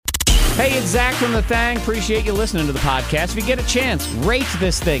Hey, it's Zach from The Thang. Appreciate you listening to the podcast. If you get a chance, rate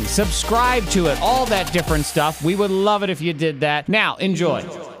this thing, subscribe to it, all that different stuff. We would love it if you did that. Now, enjoy.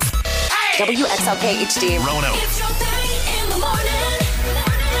 WXLK HD. Rono. It's your thing in the morning.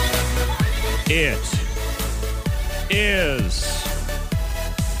 It is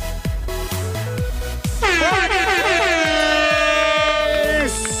Friday!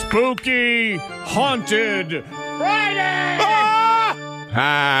 Spooky, haunted Friday!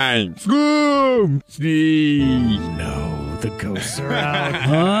 Hi, Scoopsy. No, the ghosts are out.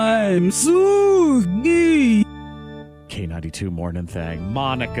 I'm Sugi. K92 Morning Thang.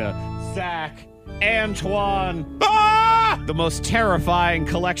 Monica, Zach, Antoine. The most terrifying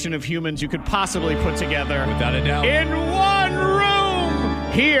collection of humans you could possibly put together. Without a doubt. In one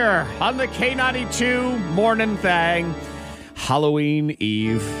room! Here on the K92 Morning Thang. Halloween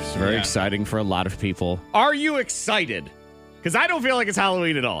Eve. It's very exciting for a lot of people. Are you excited? Because I don't feel like it's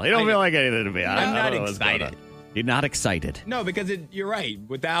Halloween at all. I don't feel like anything to me. I'm not don't know what's going excited. on. You're not excited. No, because you're right.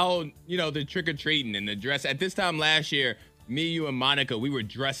 Without, the trick-or-treating and the dress. At this time last year, me, you, and Monica, we were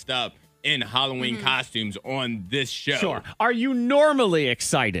dressed up in Halloween costumes on this show. Sure. Are you normally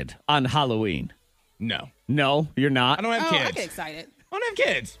excited on Halloween? No. No, you're not. I don't have kids. I get excited. I don't have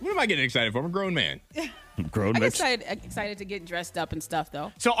kids. What am I getting excited for? I'm a grown man. Grown I men. get excited to get dressed up and stuff,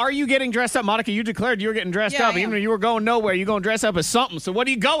 though. So are you getting dressed up? Monica, you declared you were getting dressed Yeah, up. I am. Even though you were going nowhere, you're going to dress up as something. So what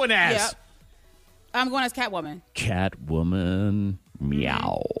are you going as? Yep. I'm going as Catwoman. Catwoman.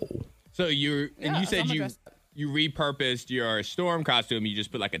 Meow. So you Yeah, said I'm you dressed up. repurposed your storm costume. You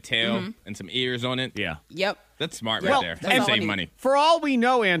just put like a tail and some ears on it. Yeah. Yep. That's smart Well, right there. that's That's all I save need. money. For all we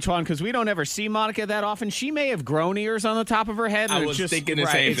know, Antoine, because we don't ever see Monica that often, she may have grown ears on the top of her head. I and it was just, thinking the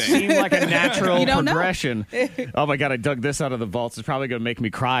right, same it thing. seemed like a natural You don't know. progression. Oh, my God, I dug this out of the vaults. It's probably going to make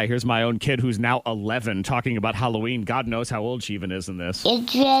me cry. Here's my own kid who's now 11 talking about Halloween. God knows how old she even is in this. You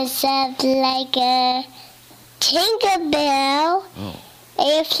dress up like a Tinkerbell. Oh. And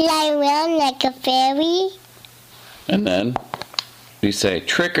you fly around like a fairy. And then you say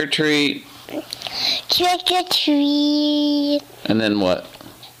trick or treat, Trick or treat. and then what?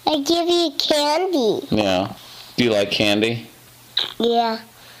 I give you candy. Yeah. Do you like candy? Yeah.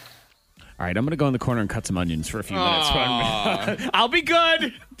 All right, I'm going to go in the corner and cut some onions for a few minutes. I'll be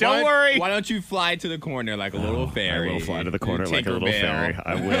good. Don't worry. Why don't you fly to the corner like a little fairy? I will fly to the corner like a little Tinkerbell. fairy.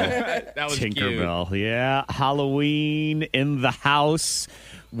 I will. That was cute. Tinkerbell. Yeah. Halloween in the house.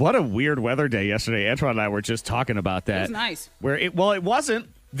 What a weird weather day yesterday. Antoine and I were just talking about that. It was nice. Where it wasn't.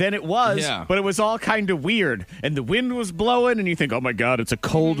 Then it was, Yeah. but it was all kind of weird. And the wind was blowing, and you think, oh, my God, it's a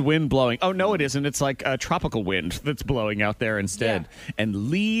cold wind blowing. Oh, no, it isn't. It's like a tropical wind that's blowing out there instead. Yeah. And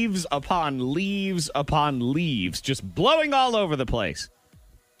leaves upon leaves upon leaves just blowing all over the place.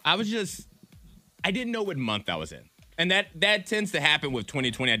 I didn't know what month I was in. And that tends to happen with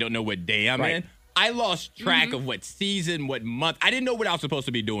 2020. I don't know what day I'm Right. in. I lost track of what season, what month. I didn't know what I was supposed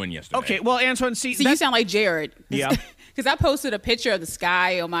to be doing yesterday. Okay, well, Antoine, see, So you sound like Jared. Yeah. Because I posted a picture of the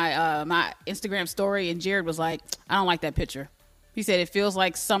sky on my my Instagram story, and Jared was like, I don't like that picture. He said it feels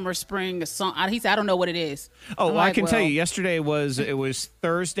like summer, spring, or something. He said, I don't know what it is. Oh, I'm well, I like, can tell you, yesterday was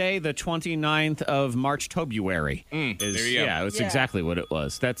Thursday, the 29th of March, Tobuary. there you go. Yeah, it's Yeah. exactly what it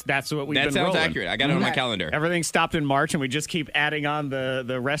was. That's what we've That been sounds rolling. accurate. I got it on my Right. calendar. Everything stopped in March, and we just keep adding on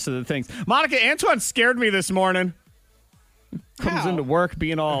the rest of the things. Monica, Antoine scared me this morning. Comes How? into work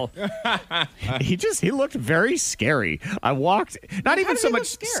being all he looked very scary. I walked not even did so he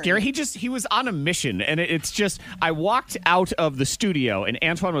much look scary. scary? He was on a mission, and it's just I walked out of the studio, and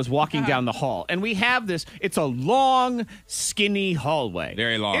Antoine was walking down the hall, and we have this. It's a long, skinny hallway,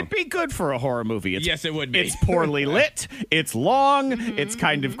 Very long. It'd be good for a horror movie. Yes, it would be. It's poorly lit. It's long. It's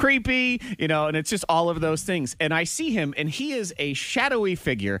kind of creepy, and it's just all of those things. And I see him, and he is a shadowy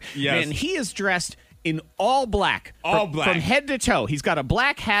figure, Yes. and he is dressed in all black. All from, black. From head to toe. He's got a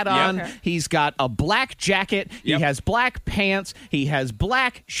black hat on. Okay. He's got a black jacket. Yep. He has black pants. He has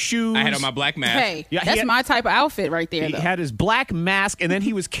black shoes. I had on my black mask. Hey, Yeah, he that's had- my type of outfit right there, He though. had his black mask, and then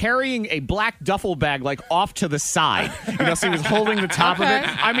he was carrying a black duffel bag, like, off to the side. So he was holding the top of it.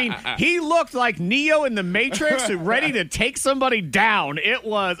 Okay. I mean, he looked like Neo in The Matrix, ready to take somebody down.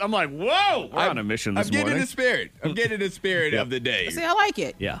 I'm like, whoa, we're on a mission this I'm getting morning. the spirit. I'm getting the spirit of the day. See, I like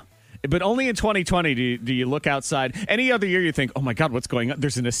it. Yeah. But only in 2020 do you look outside. Any other year you think, oh, my God, what's going on?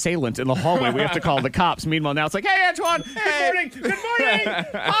 There's an assailant in the hallway. We have to call the cops. Meanwhile, now it's like, hey, Antoine, good morning. Good morning.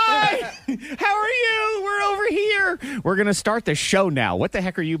 Hi. How are you? We're over here. We're going to start the show now. What the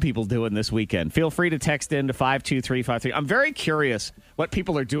heck are you people doing this weekend? Feel free to text in to 52353. I'm very curious what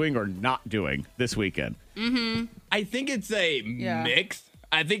people are doing or not doing this weekend. I think it's a mix.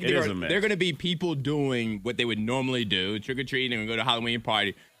 I think It is a mix. they're going to be people doing what they would normally do, trick-or-treating and go to a Halloween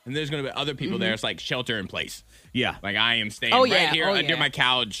party. and there's going to be other people there. It's like shelter in place. Yeah. Like I am staying Oh, right yeah. here Oh, under yeah. my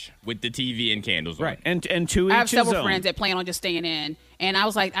couch with the TV and candles on. Right. And to each I have his several own. friends that plan on just staying in, and I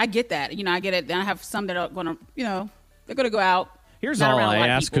was like, I get that. I get it. Then I have some that are going to, they're going to go out. Here's Not all around a I lot of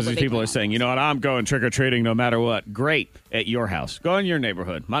ask, because but these they people plan are on saying, it. you know what, I'm going trick-or-treating no matter what. Great. At your house. Go in your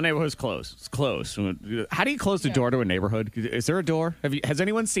neighborhood. My neighborhood's closed. It's closed. How do you close the door to a neighborhood? Is there a door? Has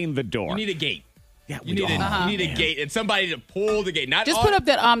anyone seen the door? You need a gate. Yeah, You need a gate and somebody to pull the gate. Not Just all, put up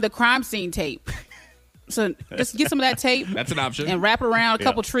that the crime scene tape. So just get some of that tape. That's an option. And wrap it around a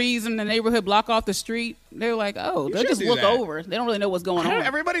couple trees in the neighborhood, block off the street. They're like, oh, they'll should just do look that. over. They don't really know what's going on.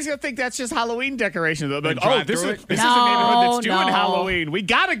 Everybody's going to think that's just Halloween decorations. They'll be like, drive this is through a it? neighborhood that's doing No. Halloween. We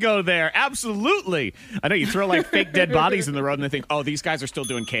got to go there. Absolutely. I know you throw like fake dead bodies in the road and they think, oh, these guys are still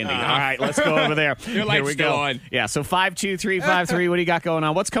doing candy. All right, let's go over there. Your light's Here we still go. on. Yeah, so 52353. What do you got going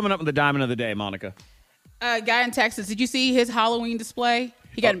on? What's coming up with the diamond of the day, Monica? Guy in Texas, did you see his Halloween display?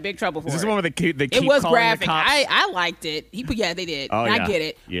 He got in big trouble for Is this it. the one where they keep It was calling graphic. the cops? I liked it. They did. Oh, And yeah. I get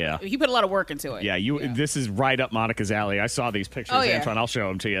it. Yeah. He put a lot of work into it. Yeah, this is right up Monica's alley. I saw these pictures, Oh, yeah. Antoine. I'll show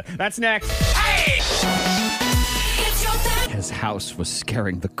them to you. That's next. It's your time. His house was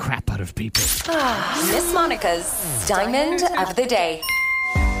scaring the crap out of people. Miss Monica's Diamond of the Day.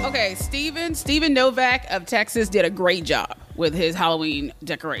 Okay, Steven Novak of Texas did a great job with his Halloween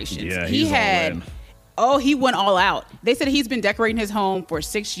decorations. Yeah, he he's all had in. he went all out. They said he's been decorating his home for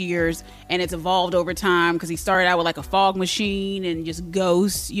 6 years, and it's evolved over time because he started out with like a fog machine and just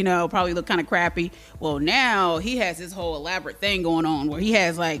ghosts, probably look kind of crappy. Well, now he has this whole elaborate thing going on where he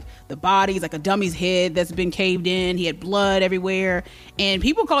has like the bodies, like a dummy's head that's been caved in. He had blood everywhere, and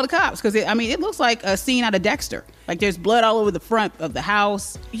people call the cops because it looks like a scene out of Dexter. Like there's blood all over the front of the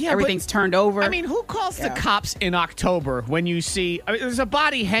house. Yeah, everything's turned over. I mean, who calls the Yeah. cops in October when you see there's a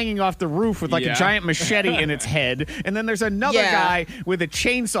body hanging off the roof with like a Yeah. giant machete in its head, and then there's another Yeah. guy with a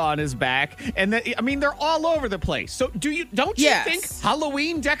chainsaw on his back, and they're all over the place. So don't you Yes. think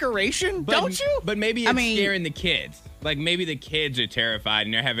Halloween decoration? Don't you? But maybe it's mean- scaring the kids. Like maybe the kids are terrified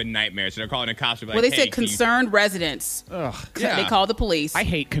and they're having nightmares. So they're calling the cops. To be like, well, they hey, said can you- concerned residents. Ugh. Yeah. They called the police. I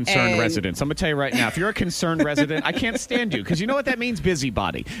hate concerned And- residents. I'm going to tell you right now, if you're a concerned resident, I can't stand you because you know what that means?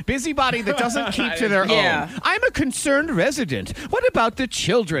 Busybody. Busybody that doesn't keep to their Yeah. own. I'm a concerned resident. What about the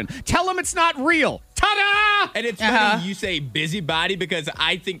children? Tell them it's not real. Ta-da! And it's funny you say busybody because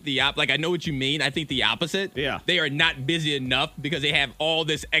I think I know what you mean. I think the opposite. Yeah. They are not busy enough because they have all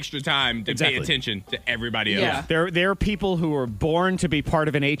this extra time to Exactly. pay attention to everybody else. Yeah. They're people who are born to be part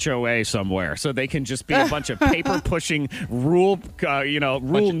of an HOA somewhere, so they can just be a bunch of paper pushing rule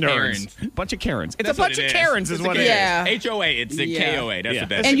nerds, Karens. bunch of Karens. It's That's a bunch what of it Karens, is It's what a it is. Yeah. HOA. It's a Yeah. KOA. That's Yeah. what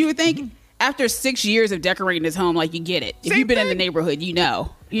that's. And you would think after 6 years of decorating his home, like you get it. If Same you've been in the thing. neighborhood, you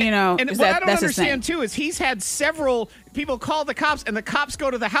know. And is what I don't that's understand insane. too is he's had several people call the cops, and the cops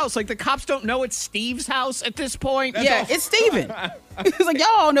go to the house. Like the cops don't know it's Steve's house at this point. Yeah, it's Steven. It's like y'all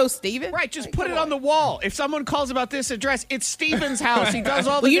all know Steven. Right, just put it on the wall. If someone calls about this address, it's Steven's house. He does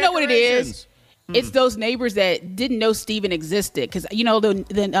all the Well, you know what it is? decorations. It's those neighbors that didn't know Steven existed because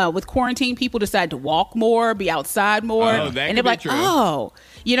then with quarantine, people decide to walk more, be outside more, Oh, that and could they're be like, true. oh,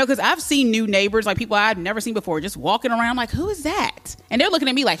 because I've seen new neighbors, like people I've never seen before, just walking around. Like, who is that? And they're looking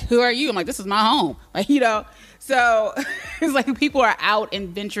at me like, who are you? I'm like, this is my home. Like, so it's like people are out and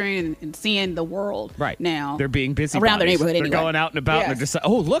venturing and seeing the world Right now. They're being busy around their neighborhood. They're Anyway. going out and about, and Yes. they're just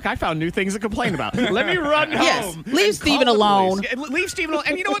oh, look, I found new things to complain about. Let me run home. Yes. Leave and Steven call the alone. police. Yeah, leave Steven alone.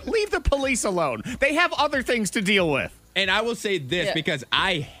 And you know what? Leave the police alone. They have other things to deal with. And I will say this Yeah. because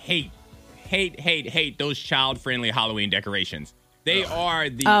I hate those child-friendly Halloween decorations. They are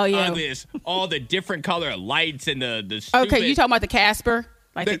the Oh, yeah. ugliest. All the different color lights and the stupid, Okay, you talking about the Casper?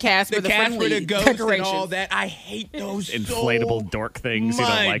 Like the Casper, the friendly the ghost decorations. and all that. I hate those Inflatable so dork things. You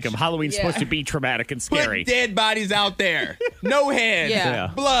don't like much. them. Halloween's Yeah. supposed to be traumatic and scary. Put dead bodies out there. No hands. Yeah.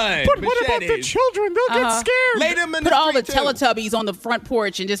 Blood. But what about the machetes. children? They'll get scared. Lay them in Put the all the street, too. Teletubbies on the front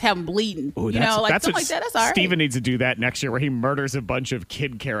porch and just have them bleeding. Ooh, Something what like that. That's all right. Steven needs to do that next year where he murders a bunch of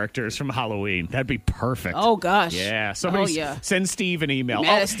kid characters from Halloween. That'd be perfect. Oh gosh. Yeah. Somebody send Steve an email.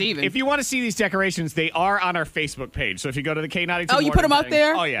 Mad at Steven. If you want to see these decorations, they are on our Facebook page. So if you go to the K92 Oh, you put them up thing- there?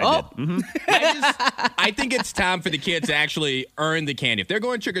 Oh, yeah, Oh. I did. I think it's time for the kids to actually earn the candy. If they're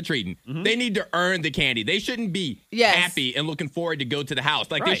going trick-or-treating, they need to earn the candy. They shouldn't be Yes. happy and looking forward to go to the house.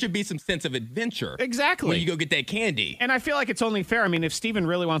 Like, there Right. should be some sense of adventure. Exactly. When you go get that candy. And I feel like it's only fair. I mean, if Steven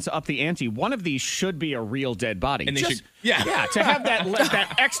really wants to up the ante, one of these should be a real dead body. And they Just- should- yeah. yeah, to have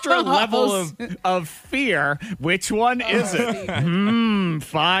that extra level of fear. Which one is it?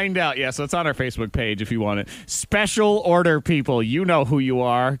 Find out. Yeah, so it's on our Facebook page if you want it. Special order people. You know who you you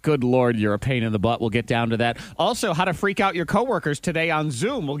are. Good Lord, you're a pain in the butt. We'll get down to that. Also, how to freak out your coworkers today on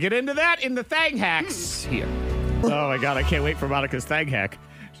Zoom. We'll get into that in the Thang Hacks here. Oh, my God. I can't wait for Monica's Thang Hack.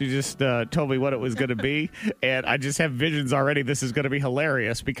 She just told me what it was going to be, and I just have visions already. This is going to be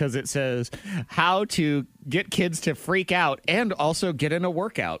hilarious because it says how to get kids to freak out and also get in a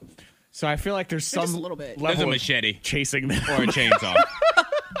workout. So I feel like there's some Just a little bit. There's a level of machete chasing them. or a chainsaw.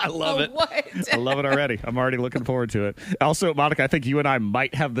 I love it. What? I love it already. I'm already looking forward to it. Also, Monica, I think you and I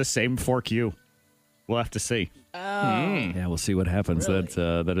might have the same fork you. We'll have to see. Oh. Yeah, we'll see what happens. Really?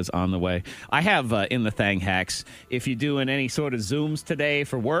 That is on the way. I have in the Thang Hacks, if you're doing any sort of Zooms today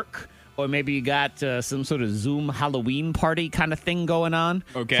for work, or maybe you got some sort of Zoom Halloween party kind of thing going on.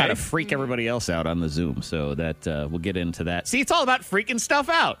 Okay. Try to freak everybody else out on the Zoom. So that we'll get into that. See, it's all about freaking stuff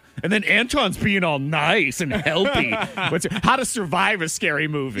out. And then Antoine's being all nice and healthy. How to survive a scary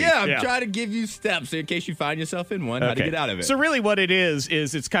movie. Yeah, I'm trying to give you steps in case you find yourself in one, how to get out of it. So really what it is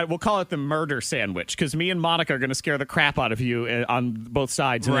it's kind of, we'll call it the murder sandwich, because me and Monica are going to scare the crap out of you on both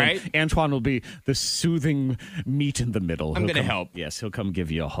sides. And Right. then Antoine will be the soothing meat in the middle. I'm He'll gonna come- help. Yes, he'll come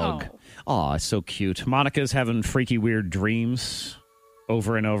give you a hug. Oh. Aw, it's so cute. Monica's having freaky, weird dreams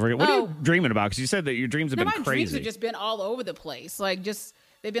over and over again. What are you dreaming about? Because you said that your dreams have No, been my crazy. dreams have just been all over the place. Like, just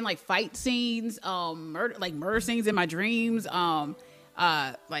they've been like fight scenes, murder scenes in my dreams,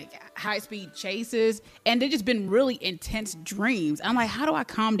 like high speed chases, and they've just been really intense dreams. I'm like, how do I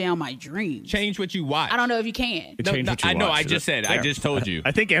calm down my dreams? Change what you watch. I don't know if you can. Change what you I know, watch. I just said. I There. just told you.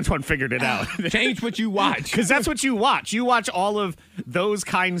 I think Antoine figured it out. Change what you watch. Because that's what you watch. You watch all of those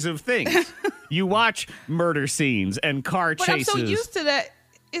kinds of things. You watch murder scenes and car But chases. I'm so used to that.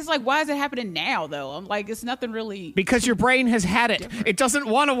 It's like, why is it happening now, though? I'm like, it's nothing really. Because your brain has had it. It doesn't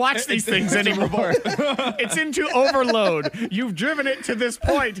want to watch these things anymore. It's into overload. You've driven it to this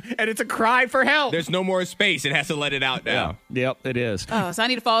point, and it's a cry for help. There's no more space. It has to let it out now. Yep, it is. Oh, so I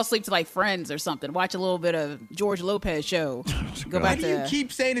need to fall asleep to like Friends or something. Watch a little bit of George Lopez show. Go Why back do you to.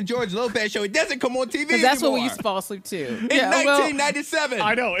 keep saying the George Lopez show? It doesn't come on TV Because that's what we anymore. used to fall asleep to. In well, 1997.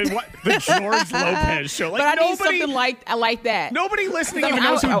 I know. The George Lopez show. Like, but I need nobody, something like that. Nobody listening I even mean,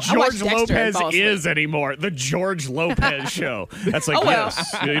 knows I who watch George Dexter and Lopez fall asleep. is anymore. The George Lopez show. That's like, Oh, well.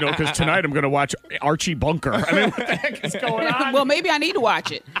 yes. Because tonight I'm going to watch Archie Bunker. I mean, what the heck is going on? Well, maybe I need to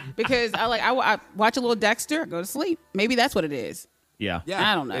watch it because I watch a little Dexter, go to sleep. Maybe that's what it is. Yeah.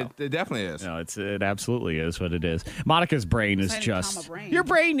 I don't know. It definitely is. No, it absolutely is what it is. Monica's brain is Excited to calm just my brain. your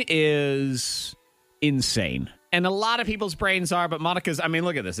brain is insane. And a lot of people's brains are, but Monica's, I mean,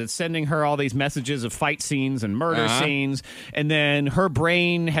 look at this. It's sending her all these messages of fight scenes and murder scenes. And then her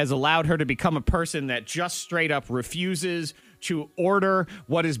brain has allowed her to become a person that just straight up refuses to order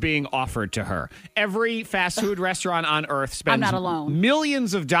what is being offered to her. Every fast food restaurant on earth spends I'm not alone.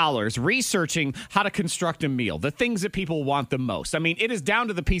 millions of dollars researching how to construct a meal, the things that people want the most. I mean, it is down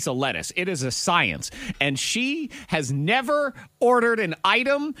to the piece of lettuce. It is a science. And she has never ordered an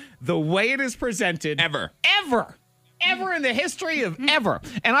item the way it is presented. Ever. Ever in the history of ever.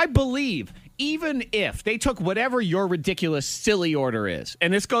 And I believe even if they took whatever your ridiculous, silly order is,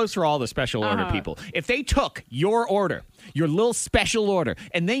 and this goes for all the special order people, if they took your order, your little special order,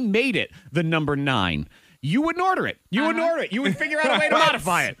 and they made it the number 9, you wouldn't order it. You wouldn't order it. You would figure out a way to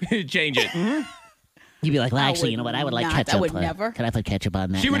modify it. Change it. You'd be like, well, I actually, would you know what? I would like not. ketchup. I would never. Can I put ketchup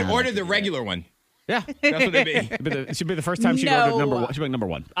on that? She would now? order the regular one. Yeah. That's what it'd be. It should be the first time she No. ordered number 1. She'd be like, number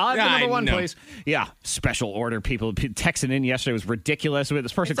 1. I'll have the Yeah, number 1, I know. please. Yeah. Special order people. Texting in yesterday was ridiculous. We had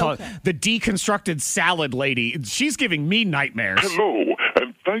this person It's call okay. it the deconstructed salad lady. She's giving me nightmares. Hello,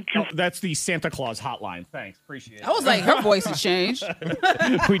 and thank you. That's the Santa Claus hotline. Thanks. Appreciate it. I was like, her voice has changed.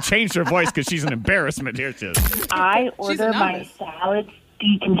 We changed her voice because she's an embarrassment. Here she is. I She's order my anonymous. salads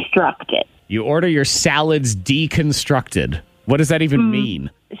deconstructed. You order your salads deconstructed. What does that even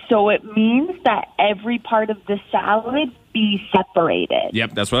mean? So it means that every part of the salad be separated.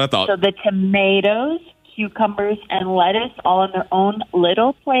 Yep, that's what I thought. So the tomatoes, cucumbers, and lettuce all in their own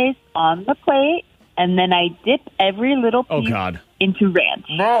little place on the plate. And then I dip every little Oh, piece God. into ranch.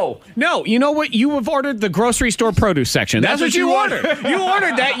 No, you know what? You have ordered the grocery store produce section. That's what you ordered. You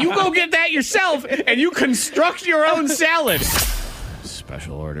ordered that. You go get that yourself, and you construct your own salad.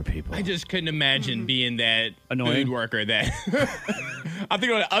 Special order people. I just couldn't imagine being that Annoying. food worker that I'm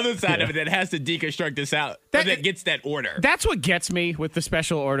thinking on the other side of it that has to deconstruct this out that gets that order. That's what gets me with the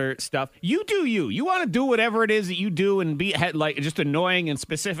special order stuff. You do you. You want to do whatever it is that you do and be like just annoying and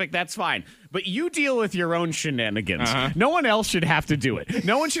specific. That's fine. But you deal with your own shenanigans. No one else should have to do it.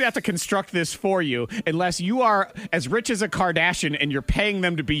 No one should have to construct this for you unless you are as rich as a Kardashian and you're paying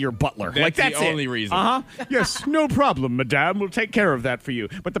them to be your butler. That's That's the it. only reason. Yes, no problem, madame. We'll take care of that for you.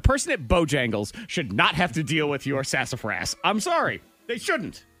 But the person at Bojangles should not have to deal with your sassafras. I'm sorry. They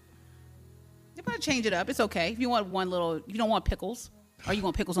shouldn't. They're going to change it up. It's okay. If you want you don't want pickles, or you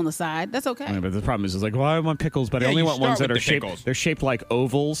want pickles on the side, that's okay. Yeah, but the problem is like, well, I want pickles, but I only you want ones start that with are the shaped. pickles. They're shaped like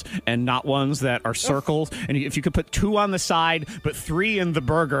ovals and not ones that are circles. And if you could put 2 on the side, but 3 in the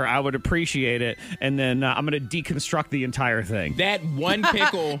burger, I would appreciate it. And then I'm going to deconstruct the entire thing. That one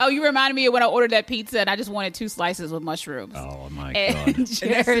pickle. Oh, you reminded me of when I ordered that pizza and I just wanted 2 slices with mushrooms. Oh my And god!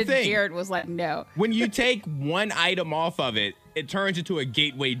 Jared was like, no. When you take one item off of it, it turns into a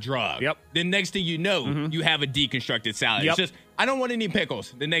gateway drug. Yep. The next thing you know, you have a deconstructed salad. Yep. It's just, I don't want any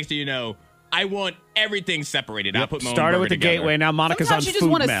pickles. The next thing you know, I want everything separated. I put my own Started burger with the together. gateway. Now Monica's Sometimes on you just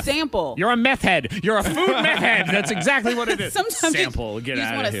food want a meth. sample. You're a meth head. You're a food meth head. That's exactly what it is. Sometimes sample. you Get just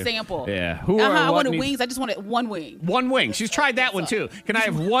out want of a here. sample. Yeah. Who I what wanted needs- wings. I just wanted 1 wing. One wing. She's tried that one too. Can I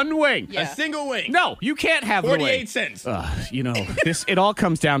have 1 wing? Yeah. A single wing. No, you can't have the 48 wing. cents. This. It all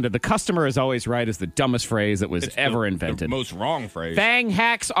comes down to the customer is always right is the dumbest phrase that was ever invented. The most wrong phrase. Fang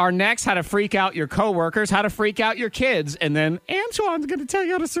hacks are next. How to freak out your coworkers, how to freak out your kids, and then Antoine's going to tell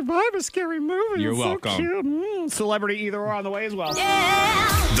you how to survive a scary movie. You're It's welcome. So cute. Celebrity Either Or on the way as well.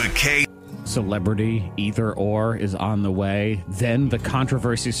 The K. Celebrity Either Or is on the way. Then the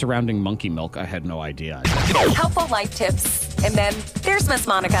controversy surrounding monkey milk. I had no idea. Helpful life tips. And then there's Miss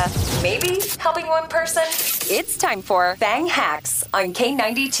Monica. Maybe helping one person. It's time for Fang Hacks on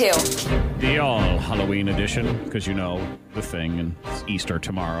K92. The all Halloween edition, because you know the thing, and it's Easter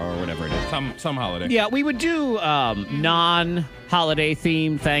tomorrow or whatever it is. Some holiday. Yeah, we would do non-holiday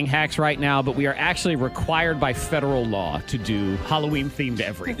themed Fang Hacks right now, but we are actually required by federal law to do Halloween-themed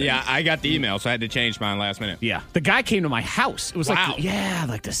everything. Yeah, I got the email, so I had to change mine last minute. Yeah. The guy came to my house. It was Wow.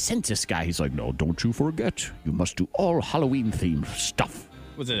 like the census guy. He's like, no, don't you forget. You must do all Halloween-themed stuff.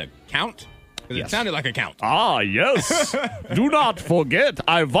 Was it a count? Because Yes. it sounded like a count. Ah, yes. Do not forget,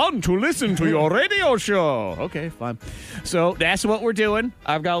 I want to listen to your radio show. Okay, fine. So that's what we're doing.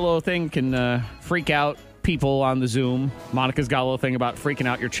 I've got a little thing can freak out people on the Zoom. Monica's got a little thing about freaking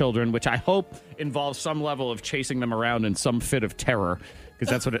out your children, which I hope involves some level of chasing them around in some fit of terror, because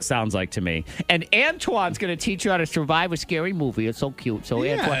that's what it sounds like to me. And Antoine's going to teach you how to survive a scary movie. It's so cute. So,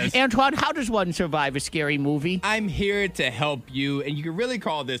 Yes. Antoine, how does one survive a scary movie? I'm here to help you, and you can really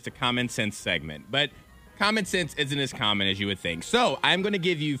call this the common sense segment, but common sense isn't as common as you would think. So I'm going to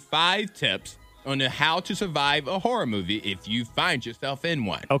give you 5 tips on how to survive a horror movie if you find yourself in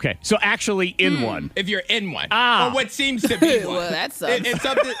one. Okay, so actually in one. If you're in one. Ah. Or what seems to be one. Well, that sucks. It's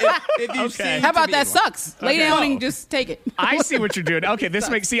something, if you Okay. seem How to about be that one. sucks? Lay down No. and just take it. I see what you're doing. Okay, this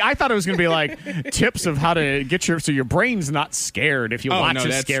makes. See, I thought it was going to be like tips of how to get so your brain's not scared if you watch a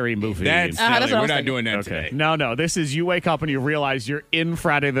that's- scary movie. That's that's silly. what I We're was not thinking. doing that Okay. today. No. This is you wake up and you realize you're in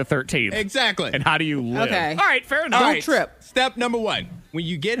Friday the 13th. Exactly. And how do you live? Okay. All right, fair enough. All Don't right, trip. Step number 1. When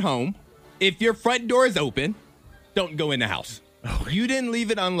you get home, if your front door is open, don't go in the house. You didn't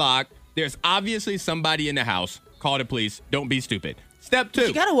leave it unlocked. There's obviously somebody in the house. Call the police. Don't be stupid. Step 2.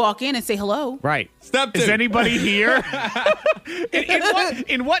 You got to walk in and say hello. Right. Step 2. Is anybody here?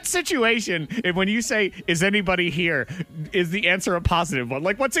 in what situation, if when you say, is anybody here, is the answer a positive one?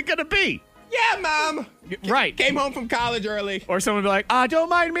 Like, what's it going to be? Yeah, Mom. Right. Came home from college early. Or someone would be like, don't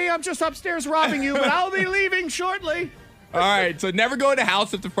mind me. I'm just upstairs robbing you, but I'll be leaving shortly. All right, so never go in the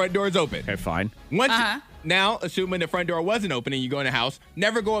house if the front door is open. Okay, fine. Once now, assuming the front door wasn't open and you go in the house,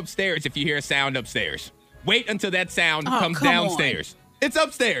 never go upstairs if you hear a sound upstairs. Wait until that sound comes come on. downstairs. It's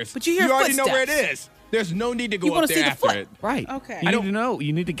upstairs. But you hear already know where it footsteps. is. There's no need to go You wanna up there see the after foot. it. Right. Okay. You I need don't- to know.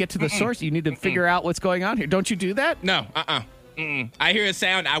 You need to get to the source. You need to figure out what's going on here. Don't you do that? No, I hear a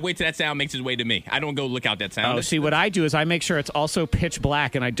sound. I wait till that sound makes its way to me. I don't go look out that sound. Oh, see, what I do is I make sure it's also pitch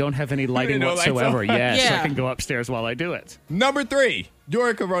black and I don't have any lighting no lights whatsoever. on? Yeah, so I Yeah. can go upstairs while I do it. Number 3,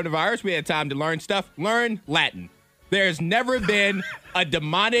 during coronavirus, we had time to learn stuff. Learn Latin. There's never been a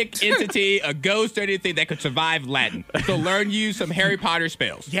demonic entity, a ghost, or anything that could survive Latin. So learn you some Harry Potter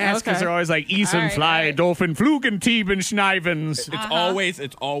spells. Yes, because Okay. they're always like, Isen, All right, fly, all right. dolphin, flugen, tieben, schnivens. It's always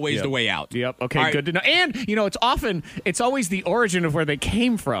Yep. the way out. Yep. Okay, All right. good to know. And, it's always the origin of where they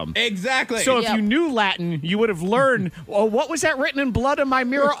came from. Exactly. So if Yep. you knew Latin, you would have learned, what was that written in blood on my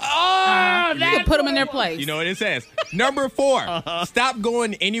mirror? Oh, You that can put them in their place. You know what it says. Number 4, stop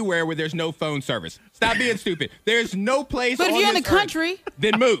going anywhere where there's no phone service. Stop being stupid. There's no place But if on you're in this the country, earth,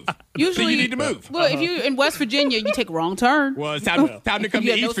 then move. usually Then you need to move. Well, if you're in West Virginia, you take a wrong turn. Well, it's time to come You to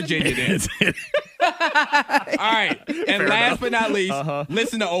got no East Virginia then. right. And last but not least,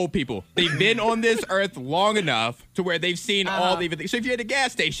 listen to old people. They've been on this earth long enough to where they've seen all the things. So if you're at a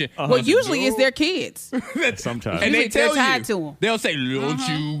gas station, Well, usually it's their kids. Sometimes. and they Usually they're tell tied you, to 'em. they'll say, "Don't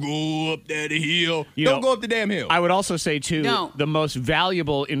you go up that hill? You Don't know, go up the damn hill." I would also say, too, No. the most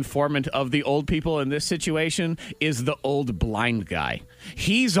valuable informant of the old people in this situation is the old blind guy.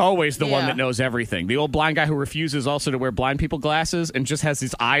 He's always the one Yeah. that knows everything. The old blind guy who refuses also to wear blind people glasses and just has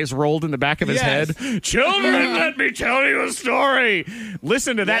his eyes rolled in the back of his Yes. head. Children, let me tell you a story.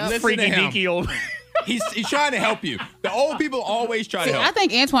 Listen to that Listen to freaky him. deaky old... He's trying to help you. The old people always try to See, help. I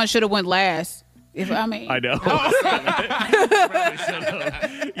think Antoine should have went last. I know.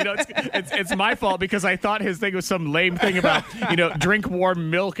 You know, it's my fault because I thought his thing was some lame thing about, drink warm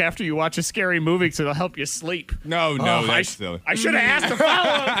milk after you watch a scary movie so it'll help you sleep. No, that's silly. I should have asked a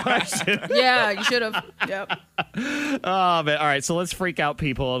follow-up question. Yeah, you should have. Yep. Oh, man. All right, so let's freak out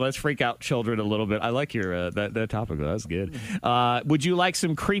people and let's freak out children a little bit. I like your that topic. That's good. Would you like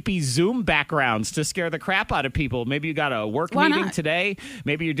some creepy Zoom backgrounds to scare the crap out of people? Maybe you got a work Why meeting not? today.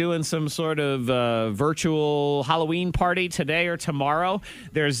 Maybe you're doing some sort of virtual Halloween party today or tomorrow.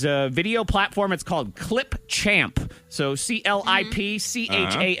 There's a video platform. It's called Clipchamp. So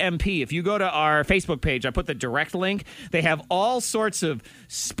CLIPCHAMP. If you go to our Facebook page, I put the direct link. They have all sorts of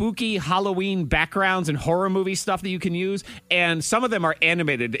spooky Halloween backgrounds and horror movie stuff that you can use. And some of them are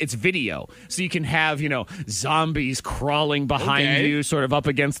animated. It's video. So you can have, zombies crawling behind you, sort of up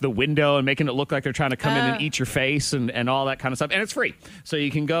against the window and making it look like they're trying to come in and eat your face and all that kind of stuff. And it's free. So you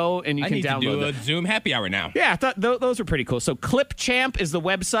can go and you I can need to download do it. a Zoom happy hour now. Yeah, I thought those are pretty cool. So Clipchamp is the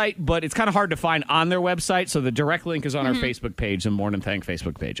website, but it's kind of hard to find on their website. So the direct link is on our Facebook page, the Morning Thang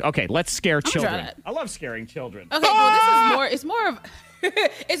Facebook page. Okay, let's scare try children. that. I love scaring children. Okay, well, this is more.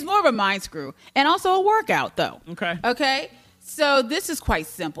 It's more of a mind screw and also a workout, though. Okay. Okay. So this is quite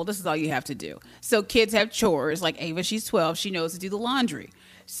simple. This is all you have to do. So kids have chores. Like Ava, she's 12. She knows to do the laundry.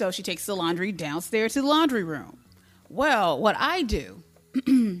 So she takes the laundry downstairs to the laundry room. Well, what I do,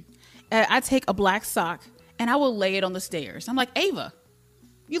 I take a black sock and I will lay it on the stairs. I'm like, Ava,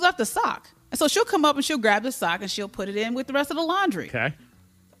 you left the sock. And so she'll come up and she'll grab the sock and she'll put it in with the rest of the laundry. Okay.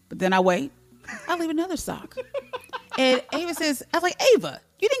 But then I wait. I leave another sock. And Ava says, I was like, Ava,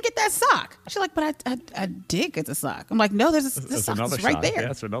 you didn't get that sock. She's like, but I did get the sock. I'm like, no, this sock is right there. Yeah,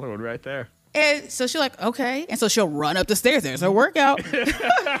 that's another one right there. And so she's like, okay. And so she'll run up the stairs. There's her workout.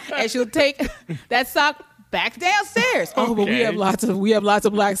 And she'll take that sock back downstairs. Oh, but we have lots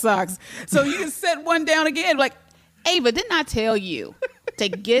of black socks. So you can set one down again. Like, Ava, didn't I tell you to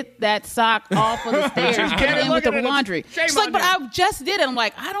get that sock off of the stairs and put it in with the laundry? She's like, but I just did it. I'm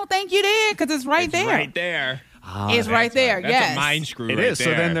like, I don't think you did because it's right there. Right there. It's right there. That's Yes. a mind screw. It right is.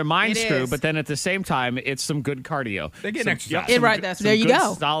 So then they're mind It screw, is. but then at the same time, it's some good cardio. They get Some- exercise. Yeah, right, some there you good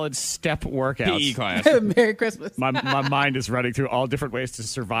go. Solid step workouts. PE class. Merry Christmas. My mind is running through all different ways to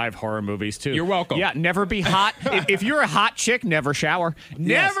survive horror movies, too. You're welcome. Yeah, never be hot. if you're a hot chick, never shower.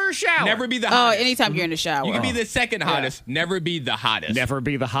 Never shower. Never be the Oh, hottest. anytime you're in the shower. You can be the second hottest. Never be the hottest. Never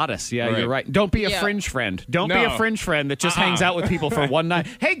be the hottest. Yeah, Right. you're right. Don't be a Yeah. fringe friend. Don't be No. a fringe friend that just hangs out with people for one night.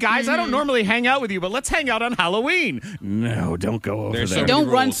 Hey, guys, I don't normally hang out with you, but let's hang out on Halloween. No, don't go over There's there. so Don't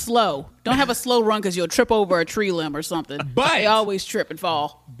many run rules. slow. Don't have a slow run because you'll trip over a tree limb or something. But- they always trip and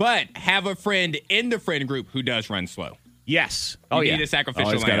fall. But have a friend in the friend group who does run slow. Yes. You Oh, yeah. need a sacrificial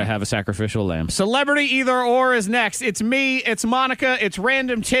Always got to lamb. have a sacrificial lamb. Celebrity Either Or is next. It's me, it's Monica, it's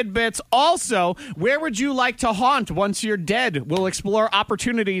Random Tidbits. Also, where would you like to haunt once you're dead? We'll explore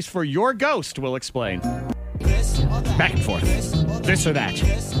opportunities for your ghost. We'll explain. Back and forth. This or that.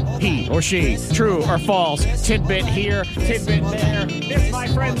 He or she. True or false. Tidbit here, tidbit there. This, my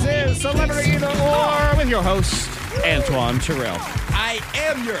friends, is Celebrity Either Or with your host, Antoine Terrell. I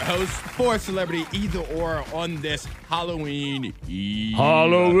am your host for Celebrity Either Or on this Halloween Eve.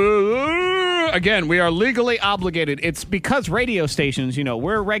 Halloween. Again, we are legally obligated. It's because radio stations,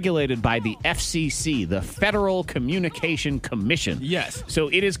 we're regulated by the FCC, the Federal Communication Commission. Yes. So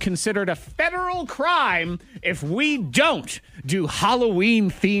it is considered a federal crime if we don't do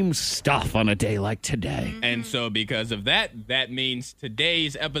Halloween-themed stuff on a day like today. And so because of that, that means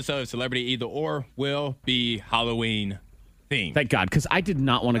today's episode of Celebrity Either Or will be Halloween themed. Thank God, because I did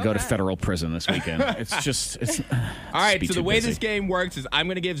not want to go to federal prison this weekend. It's All right, so the way this game works is I'm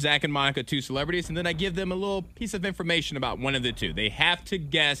going to give Zach and Monica two celebrities, and then I give them a little piece of information about one of the two. They have to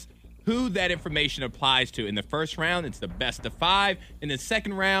guess who that information applies to. In the first round, it's the best of 5. In the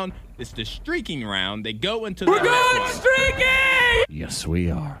second round, it's the streaking round. They go into the next one. streaking! Yes,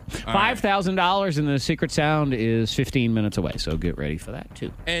 we are. $5,000 in the secret sound is 15 minutes away, so get ready for that,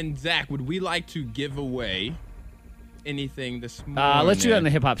 too. And Zach, would we like to give away anything this morning? Let's do that in the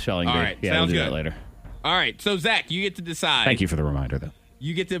hip-hop spelling bee. All right, Yeah, sounds we'll do good. that later. All right, so Zach, you get to decide. Thank you for the reminder, though.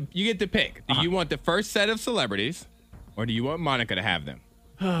 You get to pick. Do you want the first set of celebrities, or do you want Monica to have them?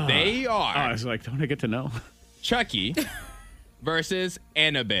 They are. I was like, don't I get to know? Chucky versus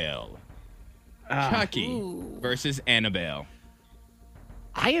Annabelle. Chucky versus Annabelle.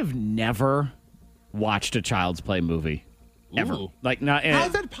 I have never watched a Child's Play movie. Ever. Ooh. Like not. How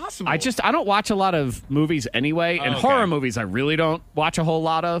is that possible? I don't watch a lot of movies anyway, and Okay. horror movies I really don't watch a whole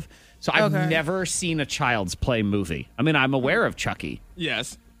lot of. So I've never seen a Child's Play movie. I mean, I'm aware of Chucky.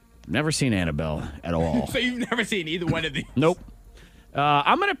 Yes. Never seen Annabelle at all. So you've never seen either one of these? Nope.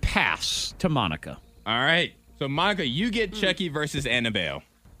 I'm going to pass to Monica. All right. So, Monica, you get Chucky versus Annabelle.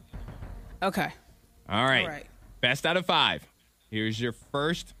 Okay. All right. All right. Best out of 5. Here's your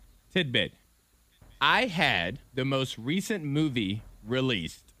first tidbit. I had the most recent movie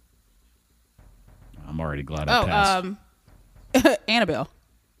released. I'm already glad I passed. Annabelle.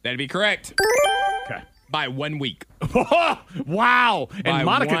 That'd be correct. Okay. By 1 week. Wow. By And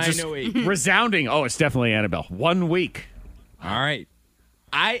Monica 1 just week. resounding. Oh, it's definitely Annabelle. 1 week. All right.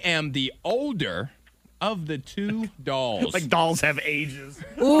 I am the older of the two dolls. Like dolls have ages.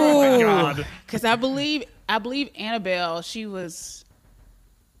 Ooh. Oh, my God. Because I believe Annabelle, she was,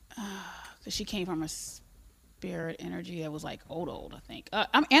 because she came from a spirit energy that was like old, I think.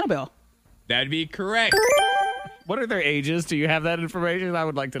 I'm Annabelle. That'd be correct. What are their ages? Do you have that information? I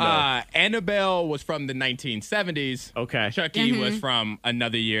would like to know. Annabelle was from the 1970s. Okay. Chucky was from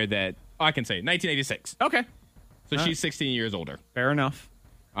another year that, I can say, 1986. Okay. So she's 16 years older. Fair enough.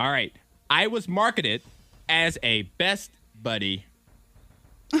 All right. I was marketed as a best buddy.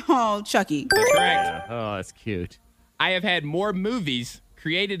 Oh, Chucky. That's correct. Oh, that's cute. I have had more movies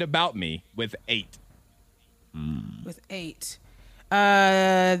created about me with 8. With 8.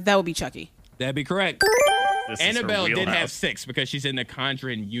 That would be Chucky. That'd be correct. This is her Annabelle did wheelhouse. have 6 because she's in the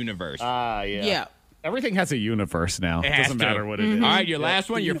Conjuring universe. Yeah. Yeah. Everything has a universe now. It has doesn't to. matter what it is. All right, your last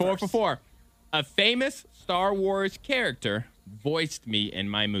one. You're 4 universe. for 4. A famous Star Wars character voiced me in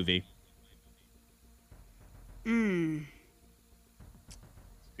my movie. It's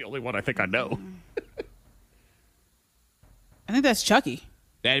the only one I think I know. I think that's Chucky.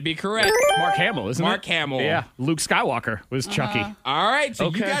 That'd be correct. Mark Hamill, isn't it? Mark Hamill. Yeah. Luke Skywalker was Chucky. All right, so you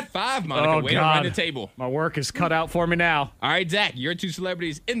Okay. got 5, Monica. Oh, Way to God. run the table. My work is cut out for me now. All right, Zach, your 2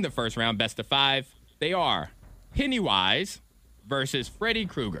 celebrities in the first round, best of 5. They are Pennywise versus Freddy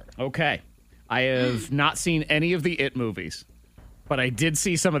Krueger. Okay. I have not seen any of the It movies, but I did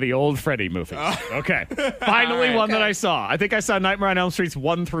see some of the old Freddy movies. Okay. Finally, All right. one that I saw. I think I saw Nightmare on Elm Streets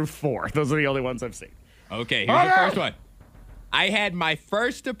 1 through 4. Those are the only ones I've seen. Okay, here's the first one. I had my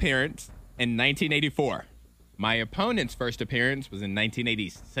first appearance in 1984. My opponent's first appearance was in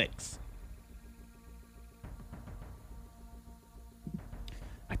 1986.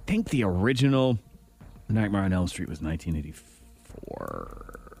 I think the original Nightmare on Elm Street was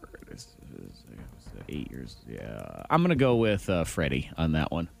 1984. This is 8 years. Yeah. I'm going to go with Freddy on that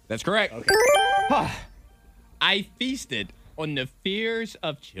one. That's correct. I feasted on the fears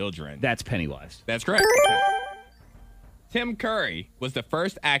of children. That's Pennywise. That's correct. Tim Curry was the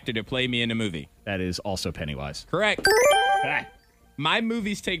first actor to play me in a movie. That is also Pennywise. Correct. Okay. My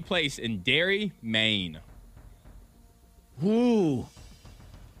movies take place in Derry, Maine. Ooh.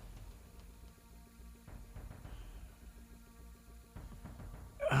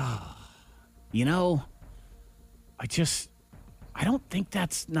 You know, I don't think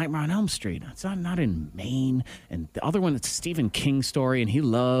that's Nightmare on Elm Street. It's not in Maine. And the other one, it's a Stephen King story, and he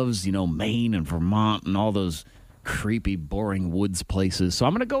loves, Maine and Vermont and all those creepy, boring woods places. So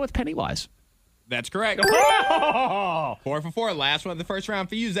I'm going to go with Pennywise. That's correct. 4 for 4. Last one of the first round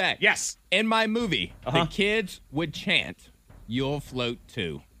for you, Zach. Yes. In my movie, the kids would chant, "You'll float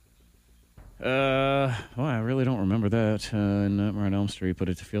too." Well, I really don't remember that in Nightmare on Elm Street, but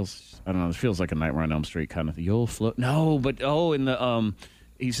it feels, I don't know, it feels like a Nightmare on Elm Street kind of, you'll float. No, but, in the,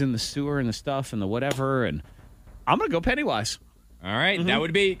 he's in the sewer and the stuff and the whatever, and I'm going to go Pennywise. All right, that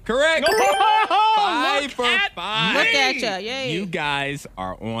would be correct. 5 for 5. Look at ya. Yay. You guys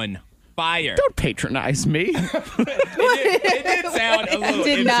are on fire. Don't patronize me. It did sound a little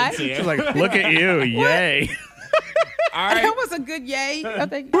did not. insincere. She's like, look at you, yay. All right, That was a good yay. Oh,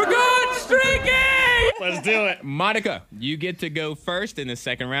 thank you. we're good streaking. Let's do it. Monica, you get to go first in the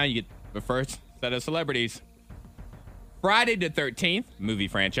second round. You get the first set of celebrities. Friday the 13th movie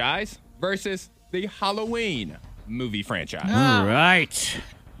franchise versus the Halloween movie franchise. All right.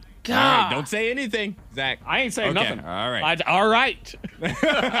 All right, don't say anything, Zach. I ain't saying Okay, nothing. all right. All right.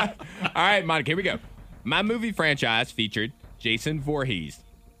 All right, Monica, here we go. My movie franchise featured Jason Voorhees.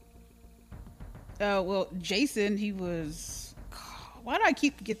 Well, Jason, he was. Why do I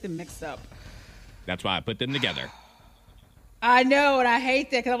get them mixed up? That's why I put them together. I know, and I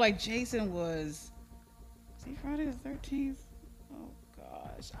hate that because I'm like, Jason was he Friday the 13th? Oh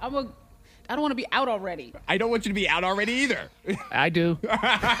gosh, I don't want to be out already. I don't want you to be out already either. I do.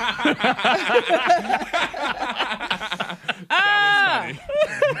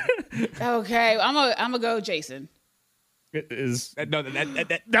 Okay, I'm gonna go Jason. It is. No,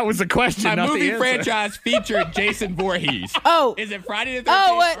 That was the question. my not the movie answer. franchise featured Jason Voorhees. Oh, Is it Friday the 13th?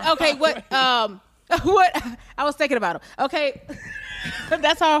 oh, what? Okay, what? What? I was thinking about him. Okay,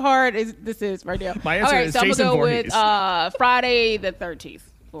 that's how hard this is right now. My answer All right, is so Jason I'm gonna Voorhees. go with Friday the 13th.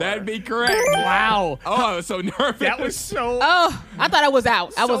 That'd be correct. Wow. Oh, I was so nervous. That was so. Oh, I thought I was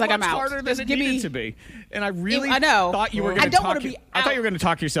out. I so was like, I'm much out. harder than Just it give needed me. to be. And I really I know. thought you were I going to don't talk. wanna be I thought out. you were going to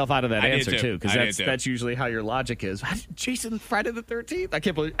talk yourself out of that I did answer too. too, because I did too. that's usually how your logic is. Jason, Friday the 13th. I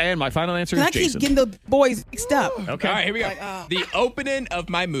can't believe. And my final answer is I keep Jason. getting the boys mixed up. Okay. All right, here we go. The opening of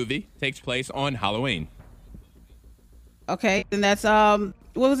my movie takes place on Halloween. Okay, and that's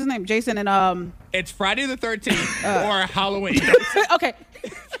what was his name? Jason and It's Friday the 13th or Halloween. Okay,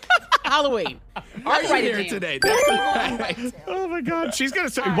 Halloween. Are you write it here down. today? That's correct. Oh my God, she's gonna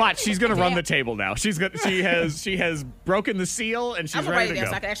watch. She's gonna run the table now. She has broken the seal and she's I'm gonna write ready it to down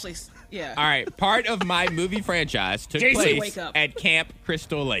so go. I can actually. Yeah. All right, part of my movie franchise took Jason, place wake up. at Camp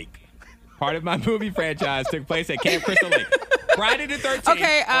Crystal Lake. Part of my movie franchise took place at Camp Crystal Lake. Friday the 13th.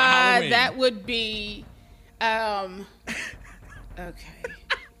 Okay, or Halloween. that would be. Okay.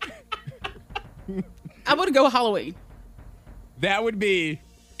 I'm gonna go Halloween. That would be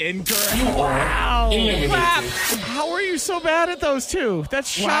incorrect. Wow. Crap. How are you so bad at those two? That's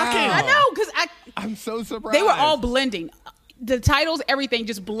shocking. I know because I'm so surprised. they were all blending. The titles, everything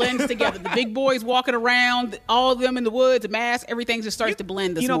just blends together. The big boys walking around, all of them in the woods, the mask, everything just starts to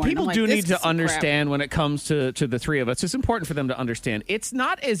blend this morning. People I'm like, do this need is to some understand when it comes to the three of us. It's important for them to understand. It's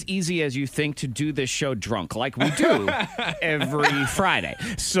not as easy as you think to do this show drunk like we do every Friday.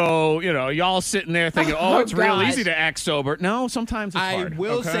 So, y'all sitting there thinking, it's real gosh. easy to act sober. No, sometimes it's I hard.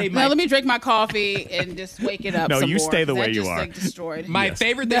 will okay? say Crap. Now let me drink my coffee and just wake it up. No, some you more, stay the 'cause way that you just, are. Like, destroyed. My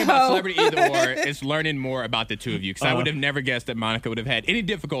favorite thing No. about Celebrity Either Or is learning more about the two of you, because I would have never guessed that Monica would have had any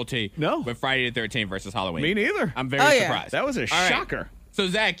difficulty with Friday the 13th versus Halloween. Me neither. I'm very Oh, yeah. surprised. That was a All right. shocker. So,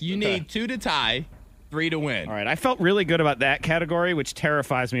 Zach, you need 2 to tie, 3 to win. All right, I felt really good about that category, which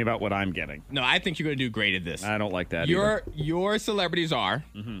terrifies me about what I'm getting. No, I think you're going to do great at this. I don't like that either. Your celebrities are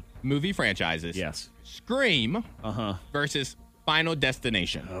movie franchises. Yes. Scream versus Final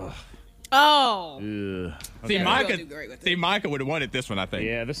Destination. Oh. See, Okay. Monica, We'll do great with it. Monica would have wanted this one, I think.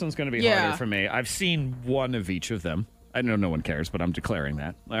 Yeah, this one's going to be Yeah. harder for me. I've seen one of each of them. I know no one cares, but I'm declaring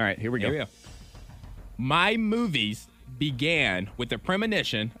that. All right, here we go. Here we go. My movies began with the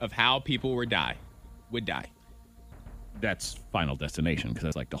premonition of how people would die. That's Final Destination because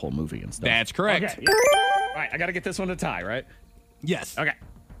that's like the whole movie and stuff. That's correct. Okay. Yeah. All right, I got to get this one to tie, right? Yes. Okay.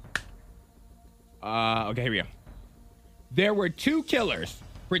 Okay, here we go. There were 2 killers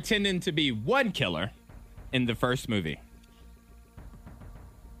pretending to be one killer in the first movie.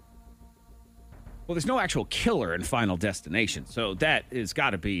 Well, there's no actual killer in Final Destination, so that has got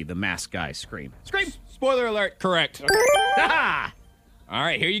to be the masked guy Scream. Scream! Spoiler alert, correct. Ah! All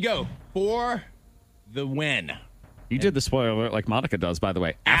right, here you go. For the win. You did the spoiler alert like Monica does, by the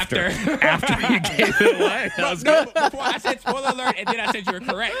way. After. After you gave it away. That was No, good. before I said spoiler alert, and then I said you were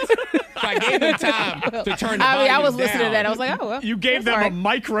correct. So I gave them time to turn the I was volume listening to down. that. I was like, oh, well. You gave that's them all a right.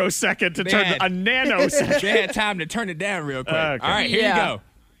 microsecond to turn Man. a nanosecond. They had time to turn it down real quick. Okay. All right, here Yeah. you go.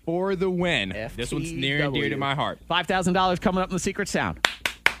 For the win. This one's near and dear to my heart. $5,000 coming up in the secret sound.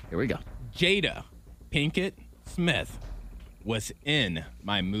 Here we go. Jada Pinkett Smith was in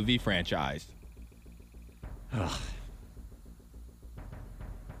my movie franchise.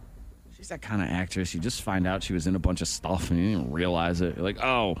 She's that kind of actress. You just find out she was in a bunch of stuff and you didn't realize it. You're like,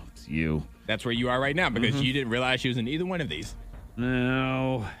 oh, it's you. That's where you are right now because you didn't realize she was in either one of these.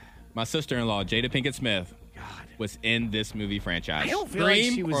 No. My sister-in-law, Jada Pinkett Smith, was in this movie franchise. I don't feel like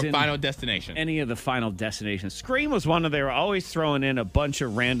Scream she was or in Final Destination? Any of the Final Destinations. Scream was one of they were always throwing in a bunch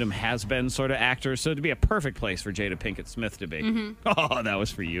of random has-been sort of actors, so it'd be a perfect place for Jada Pinkett Smith to be. Oh, that was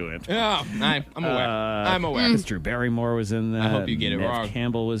for you, Antoine. Oh, I'm aware. I'm aware. Because Drew Barrymore was in that. I hope you get it Neve wrong.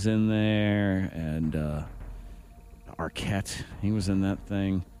 Campbell was in there, and Arquette, he was in that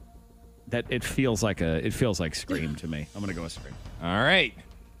thing. That it feels like Scream to me. I'm gonna go with Scream. All right.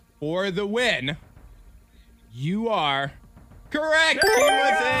 For the win, you are correct.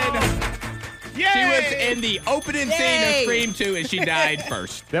 She was in the opening scene of Scream 2, and she died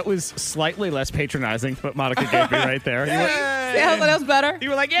first. That was slightly less patronizing, but Monica gave me right there. That was better. You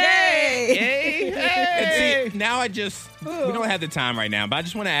were like, yay! Yay! And see, now we don't have the time right now, but I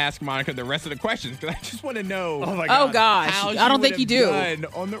just want to ask Monica the rest of the questions because I just want to know. Oh my God. Oh gosh, how I don't think you do. done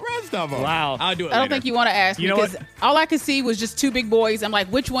on the rest of them. Wow. I'll do it I don't later. think you want to ask You know because what? all I could see was just two big boys. I'm like,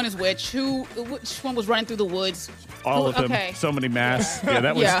 which one is which? Which one was running through the woods? All of them. Okay. So many masks. Yeah,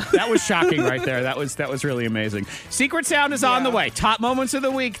 that was Yeah. that was shocking right there. That was really amazing. Secret Sound is on the way. Top moments of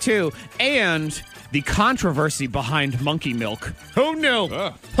the week too, and the controversy behind monkey milk. Who knew?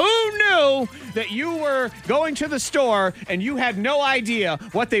 Who knew that you were going to the store and you had no idea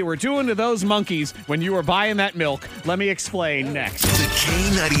what they were doing to those monkeys when you were buying that milk? Let me explain next. The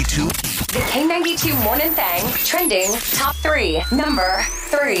K92. The K92 Morning Thang trending top 3. Number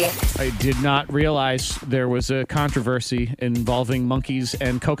 3. I did not realize there was a controversy involving monkeys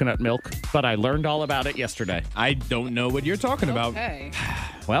and coconut milk, but I learned all about it yesterday. I don't know what you're talking about. Okay.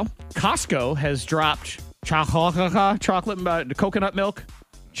 Well, Costco has dropped chocolate coconut milk.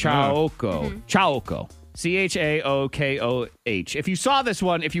 Chaoco. Chaoco. Chaokoh. If you saw this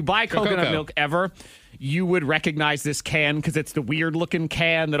one, if you buy coconut Cocoa. milk ever, you would recognize this can because it's the weird looking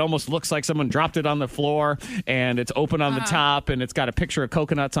can that almost looks like someone dropped it on the floor and it's open on the top and it's got a picture of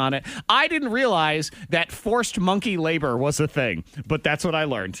coconuts on it. I didn't realize that forced monkey labor was a thing, but that's what I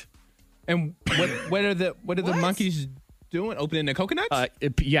learned. And what are the monkeys doing? Opening the coconuts?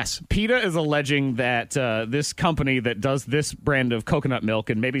 Yes. PETA is alleging that this company that does this brand of coconut milk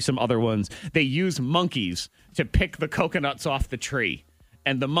and maybe some other ones, they use monkeys to pick the coconuts off the tree.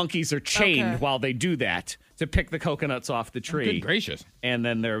 And the monkeys are chained while they do that to pick the coconuts off the tree. Good gracious. And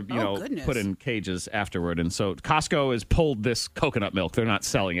then they're, goodness. put in cages afterward. And so Costco has pulled this coconut milk. They're not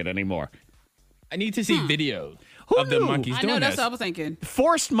selling it anymore. I need to see videos Who of the knew? monkeys I doing know that's this. what I was thinking.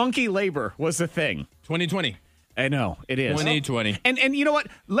 Forced monkey labor was a thing. 2020. I know, it is. 2020. And you know what?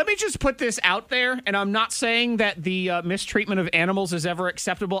 Let me just put this out there, and I'm not saying that the mistreatment of animals is ever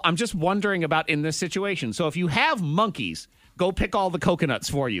acceptable. I'm just wondering about in this situation. So if you have monkeys go pick all the coconuts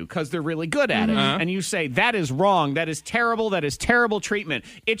for you because they're really good at it, and you say, that is wrong, that is terrible treatment,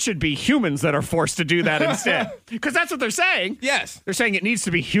 it should be humans that are forced to do that instead. Because that's what they're saying. Yes. They're saying it needs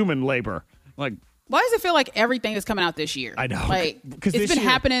to be human labor. Like, Why does it feel like everything is coming out this year? I know. Like, 'Cause it's this been year-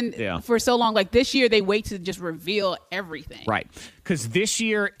 happening for so long. Like, this year, they wait to just reveal everything. right. Because this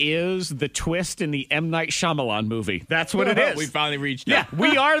year is the twist in the M. Night Shyamalan movie. That's what it is. We finally reached Yeah, it.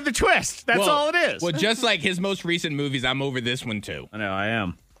 we are the twist. That's Well- all it is. Well, just like his most recent movies, I'm over this one too. I know, I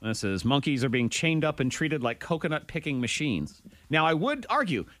am. This is monkeys are being chained up and treated like coconut picking machines. Now, I would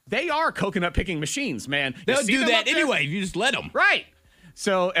argue they are coconut picking machines, man. You They'll see do them that up there? anyway. You just let them. Right.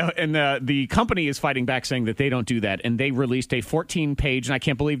 So, and the company is fighting back saying that they don't do that. And they released a 14-page, and I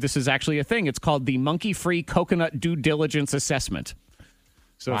can't believe this is actually a thing. It's called the Monkey-Free Coconut Due Diligence Assessment.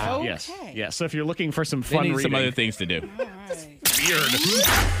 So, yes. So if you're looking for some They fun need reading. some other things to do.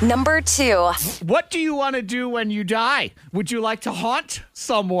 Number 2. What do you want to do when you die? Would you like to haunt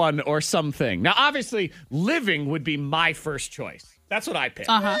someone or something? Now, obviously, living would be my first choice. That's what I picked.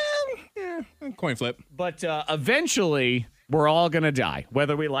 Yeah, coin flip. But eventually, we're all going to die,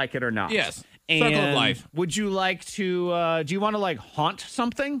 whether we like it or not. Yes. And Circle of life. Would you like to, do you want to like haunt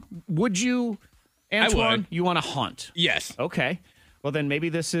something? Would you, Antoine? would. You want to haunt? Yes. Okay. Well, then maybe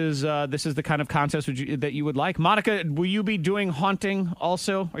this is the kind of contest that you would like. Monica, will you be doing haunting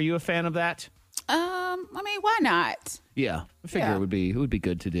also? Are you a fan of that? I mean, why not? Yeah, I figure Yeah. it would be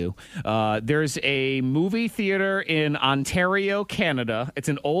good to do. There's a movie theater in Ontario, Canada. It's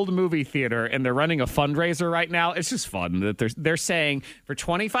an old movie theater, and they're running a fundraiser right now. It's just fun that they're saying for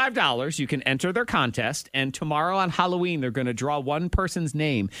 $25 you can enter their contest, and tomorrow on Halloween they're going to draw one person's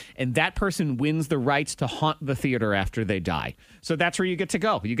name, and that person wins the rights to haunt the theater after they die. So that's where you get to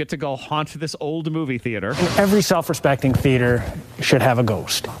go. You get to go haunt this old movie theater. Every self-respecting theater should have a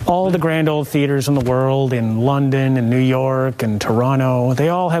ghost. All the grand old theaters in the world, in London and New York and Toronto, they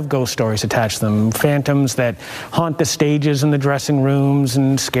all have ghost stories attached to them. Phantoms that haunt the stages and the dressing rooms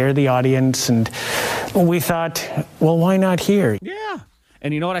and scare the audience. And we thought, well, why not here? Yeah.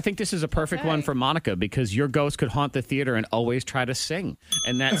 And you know what? I think this is a perfect one for Monica because your ghost could haunt the theater and always try to sing.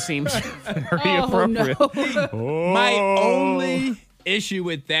 And that seems very appropriate. No. My only issue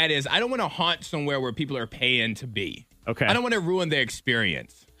with that is I don't want to haunt somewhere where people are paying to be. Okay. I don't want to ruin their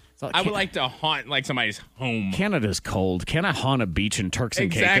experience. So I would like to haunt like somebody's home. Canada's cold. Can I haunt a beach in Turks and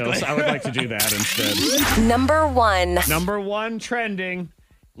Exactly. Caicos? I would like to do that instead. Number 1. Number 1 trending.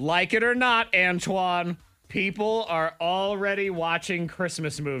 Like it or not, Antoine, people are already watching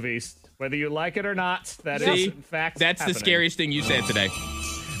Christmas movies. Whether you like it or not, that is See, in fact that's happening. the scariest thing you said today.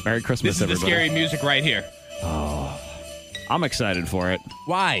 Merry Christmas, This is the everybody. scary music right here. I'm excited for it.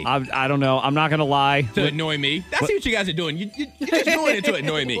 Why? I don't know. I'm not going to lie. To annoy me. That's what you guys are doing. You're just doing it to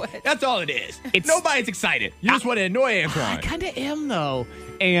annoy me. That's all it is. Nobody's excited. You just want to annoy Antoine. I kind of am, though.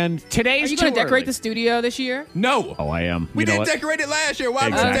 And today's Are you going to decorate the studio this year? No. Oh, I am. We didn't decorate it last year. Why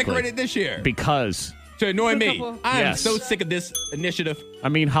are we going to decorate it this year? Because. To annoy me. I'm so sick of this initiative. I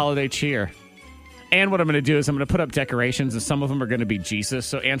mean, holiday cheer. And what I'm going to do is I'm going to put up decorations, and some of them are going to be Jesus,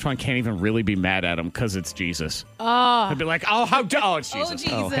 so Antoine can't even really be mad at him because it's Jesus. Oh. He'll be like, it's Jesus.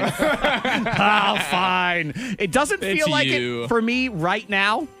 Oh, Jesus. Oh, fine. It doesn't feel like it for me right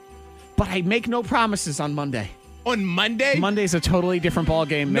now, but I make no promises on Monday. On Monday? Monday's a totally different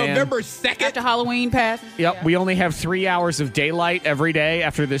ballgame, man. November 2nd? After Halloween passes? Yep, yeah. We only have 3 hours of daylight every day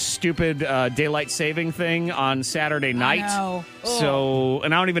after this stupid daylight saving thing on Saturday night. I know. So,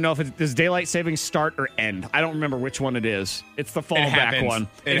 and I don't even know if does daylight saving start or end. I don't remember which one it is. It's the fallback one.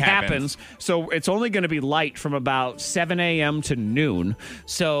 It happens. So it's only going to be light from about 7 a.m. to noon.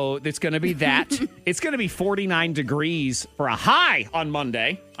 So it's going to be that. It's going to be 49 degrees for a high on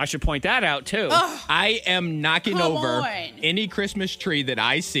Monday. I should point that out, too. I am knocking over any Christmas tree that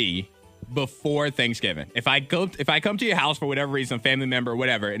I see before Thanksgiving. If I come to your house for whatever reason, family member or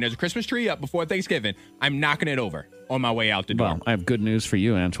whatever, and there's a Christmas tree up before Thanksgiving, I'm knocking it over on my way out the door. Well, I have good news for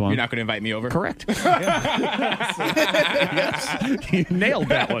you, Antoine. You're not going to invite me over? Correct. Yes. You nailed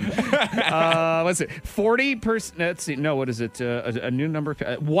that one. What's it? 40%. Let's see. No, what is it? A new number.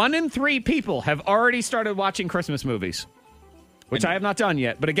 1 in 3 people have already started watching Christmas movies, which I have not done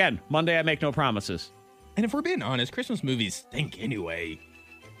yet. But again, Monday I make no promises. And if we're being honest, Christmas movies stink anyway.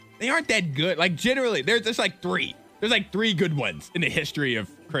 They aren't that good. Like, generally, there's like 3. There's like 3 good ones in the history of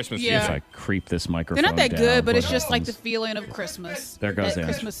Christmas movies. If I creep this microphone They're not that down, good, but it's just like the feeling of Christmas. There goes that Ange.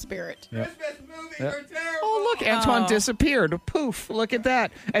 Christmas spirit. Yep. Christmas movies are terrible. Oh, look, Antoine disappeared. Poof, look at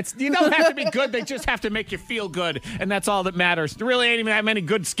that. You don't have to be good. They just have to make you feel good, and that's all that matters. There really ain't even that many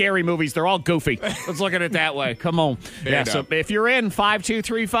good, scary movies. They're all goofy. Let's look at it that way. Come on. So if you're in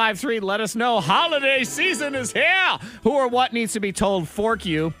 52353, let us know. Holiday season is here. Who or what needs to be told fork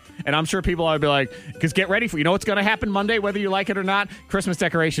you? And I'm sure people will be like, because get ready for, you know what's going to happen Monday, whether you like it or not? Christmas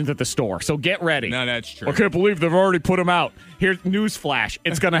decorations at the store. So get ready. No, that's true. I can't believe they've already put them out. Here's newsflash.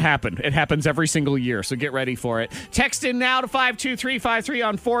 It's going to happen. It happens every single year. So get ready for it. Text in now to 52353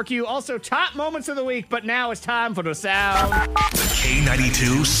 on Fork You. Also, top moments of the week. But now it's time for the sound. The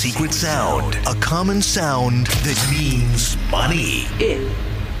K92 Secret Sound. A common sound that means money. In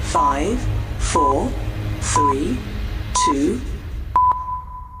 5, 4, 3, 2.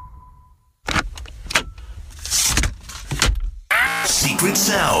 Secret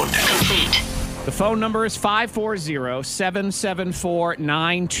sound. Complete. The phone number is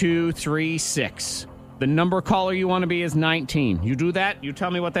 540-774-9236. The number caller you want to be is 19. You do that, you tell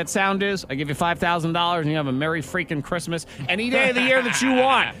me what that sound is, I give you $5,000 and you have a merry freaking Christmas any day of the year that you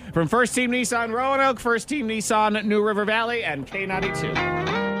want. From First Team Nissan Roanoke, First Team Nissan New River Valley, and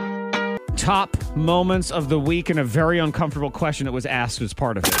K92. Top moments of the week, and a very uncomfortable question that was asked as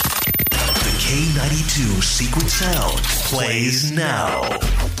part of it. The K92 Secret Sound plays now.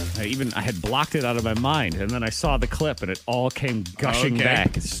 I had blocked it out of my mind, and then I saw the clip, and it all came gushing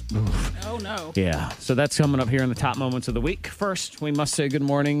back. Oh, no. Yeah, so that's coming up here in the top moments of the week. First, we must say good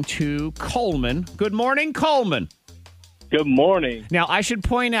morning to Coleman. Good morning, Coleman. Good morning. Now, I should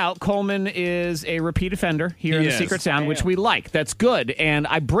point out, Coleman is a repeat offender here in the Secret Sound, which we like. That's good, and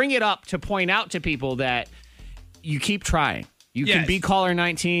I bring it up to point out to people that you keep trying. You can be caller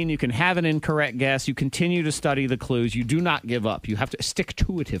 19. You can have an incorrect guess. You continue to study the clues. You do not give up. You have to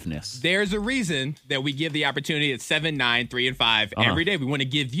stick-to-itiveness. There's a reason that we give the opportunity at 7, 9, 3, and 5 every day. We want to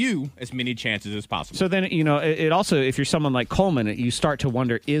give you as many chances as possible. So then, it also, if you're someone like Coleman, you start to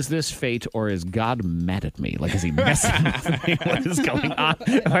wonder, is this fate or is God mad at me? Like, is he messing with me? What is going on?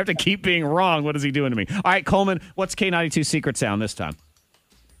 If I have to keep being wrong, what is he doing to me? All right, Coleman, what's K92 Secret Sound this time?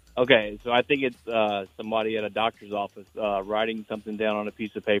 Okay, so I think it's somebody at a doctor's office writing something down on a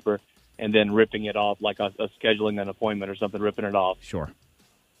piece of paper and then ripping it off, like a scheduling an appointment or something, ripping it off. Sure.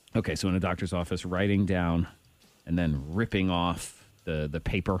 Okay, so in a doctor's office, writing down and then ripping off the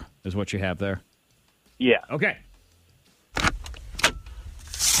paper is what you have there? Yeah. Okay.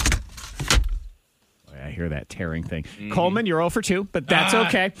 I hear that tearing thing. Mm-hmm. Coleman, you're 0 for 2, but that's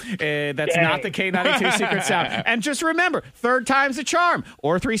okay. That's not the K92 Secret Sound. And just remember, third time's a charm.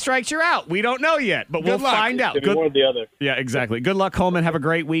 Or 3 strikes, you're out. We don't know yet, but we'll find out. One or the other. Yeah, exactly. Good luck, Coleman. Have a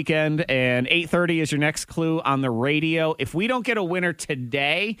great weekend. And 8:30 is your next clue on the radio. If we don't get a winner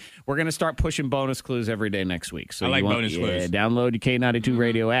today, we're going to start pushing bonus clues every day next week. So I like bonus clues. Download your K92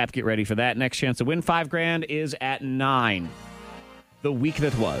 radio app. Get ready for that. Next chance to win $5,000 is at 9. The week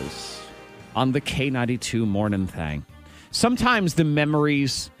that was on the K92 Morning Thing. sometimes the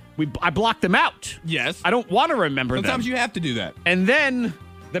memories, I block them out. Yes. I don't want to remember them. Sometimes you have to do that. And then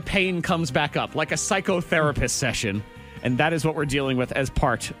the pain comes back up like a psychotherapist session. And that is what we're dealing with as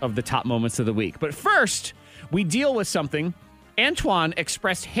part of the top moments of the week. But first, we deal with something. Antoine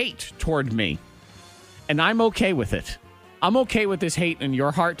expressed hate toward me, and I'm okay with it. I'm okay with this hate in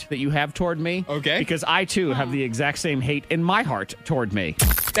your heart that you have toward me. Okay. Because I, too, have the exact same hate in my heart toward me.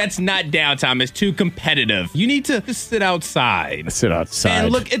 That's not downtime. It's too competitive. You need to just sit outside. Sit outside.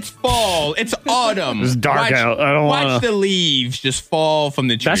 And look, it's fall. It's autumn. It's dark out. I don't Watch wanna... the leaves just fall from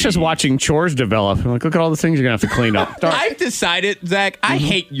the tree. That's just watching chores develop. I'm like, look at all the things you're going to have to clean up. I've decided, Zach, I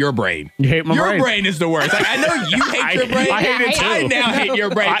hate your brain. You hate my brain? Your brain is the worst. Like, I know you hate your brain. I hate it too. I now hate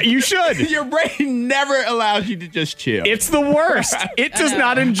your brain. You should. Your brain never allows you to just chill. It's the worst. It does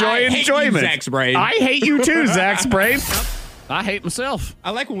not enjoy enjoyment. Hate you, Zach's brain. I hate you too, Zach's brain. I hate myself.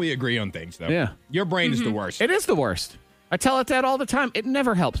 I like when we agree on things, though. Yeah. Your brain is the worst. It is the worst. I tell it that all the time. It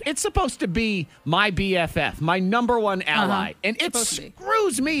never helps. It's supposed to be my BFF, my number one ally, and it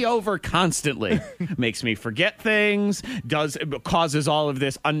screws me over constantly. Makes me forget things, causes all of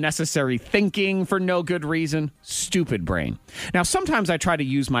this unnecessary thinking for no good reason. Stupid brain. Now, sometimes I try to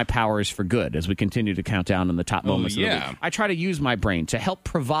use my powers for good as we continue to count down on the top moments of the week. I try to use my brain to help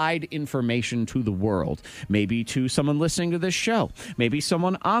provide information to the world, maybe to someone listening to this show, maybe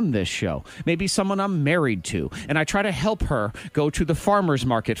someone on this show, maybe someone I'm married to, and I try to help her go to the farmer's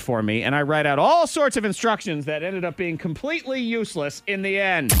market for me, and I write out all sorts of instructions that ended up being completely useless in the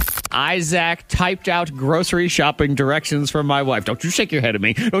end. Isaac typed out grocery shopping directions for my wife. Don't you shake your head at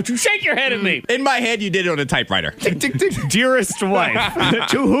me. Don't you shake your head at me. In my head, you did it on a typewriter. Tick, tick, tick. Dearest wife,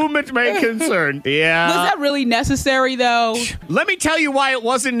 to whom it may concern. Yeah. Was that really necessary, though? Let me tell you why it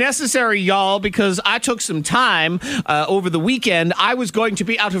wasn't necessary, y'all, because I took some time over the weekend. I was going to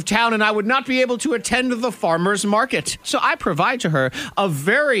be out of town, and I would not be able to attend the farmer's market. So I provide to her a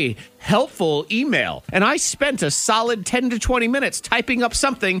very helpful email, and I spent a solid 10 to 20 minutes typing up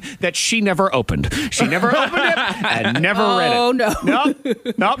something that she never opened. She never opened it and never read it. Oh, no.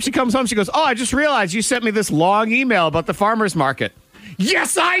 Nope. She comes home, she goes, oh, I just realized you sent me this long email about the farmer's market.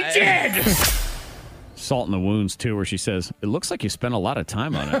 Yes, I did! Salt in the wounds, too, where she says, it looks like you spent a lot of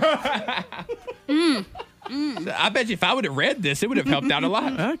time on it. I bet you if I would have read this, it would have helped out a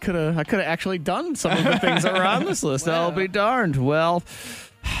lot. I could have actually done some of the things that were on this list. Wow. I'll be darned. Well,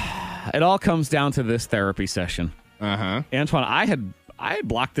 it all comes down to this therapy session. Antoine, I had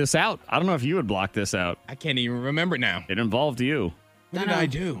blocked this out. I don't know if you had blocked this out. I can't even remember now. It involved you. What did I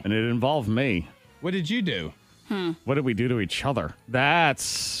do? And it involved me. What did you do? What did we do to each other?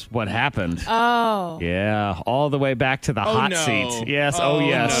 That's what happened. Oh. Yeah, all the way back to the hot seat. Yes, oh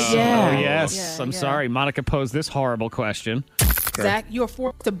yes. No. Yeah. Oh, yes. Yeah, I'm sorry. Monica posed this horrible question. Zach, you're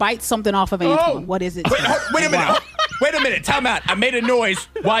forced to bite something off of Antoine. What is it? Wait a minute. Wait a minute. Time out. I made a noise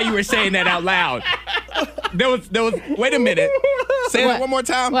while you were saying that out loud. There was. Wait a minute. Say that one more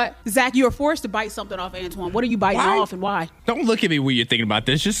time. What? Zach, you are forced to bite something off Antoine. What are you biting off and why? Don't look at me when you're thinking about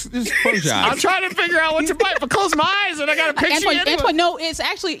this. Just close your eyes. I'm trying to figure out what to bite, but close my eyes and I got a picture. Antoine, no, it's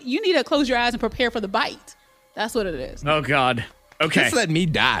actually, you need to close your eyes and prepare for the bite. That's what it is. Oh, God. Okay. Just let me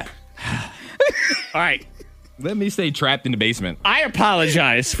die. All right. Let me stay trapped in the basement. I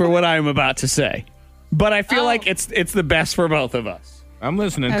apologize for what I'm about to say, but I feel like it's the best for both of us. I'm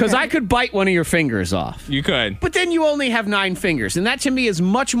listening. Because I could bite one of your fingers off. You could. But then you only have 9 fingers. And that to me is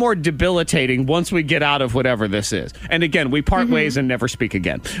much more debilitating once we get out of whatever this is. And again, we part ways and never speak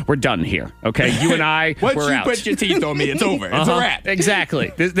again. We're done here. Okay? You and I, Once we're you out. put your teeth on me, it's over. It's a wrap.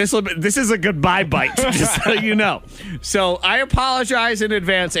 Exactly. This is a goodbye bite, just so you know. So I apologize in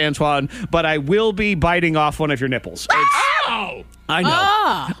advance, Antoine, but I will be biting off one of your nipples. Ow! I know.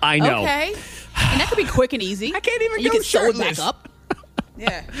 Ah, I know. Okay. And that could be quick and easy. I can't even you go can sew it shirtless. back up.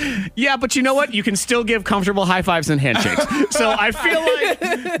 Yeah. Yeah, but you know what? You can still give comfortable high fives and handshakes. So I feel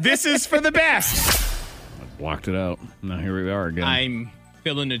like this is for the best. I blocked it out. Now here we are again. I'm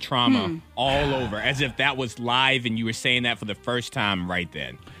feeling the trauma all over, as if that was live and you were saying that for the first time right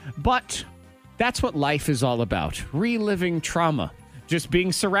then. But that's what life is all about. Reliving trauma. Just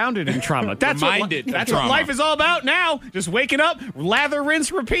being surrounded in trauma. That's what life is all about now. Just waking up, lather,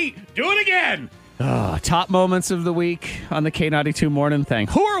 rinse, repeat. Do it again. Top moments of the week on the K92 Morning Thing.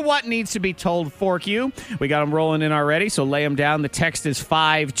 Who or what needs to be told fork you? We got them rolling in already, so lay them down. The text is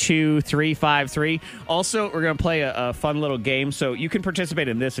 52353. Also, we're going to play a fun little game, so you can participate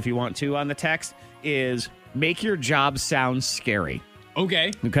in this if you want to on the text, is make your job sound scary.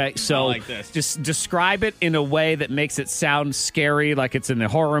 Okay. Okay, so I like this. just describe it in a way that makes it sound scary, like it's in a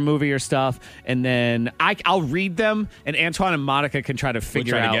horror movie or stuff, and then I'll read them, and Antoine and Monica can try to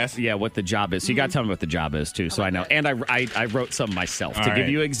figure try to out guess? what the job is. So you got to tell me what the job is, too, so I know. And I wrote some myself to All give right.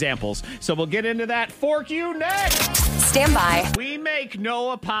 you examples. So we'll get into that. Fork you next! Stand by. We make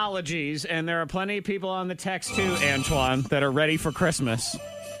no apologies, and there are plenty of people on the text, too, Antoine, that are ready for Christmas.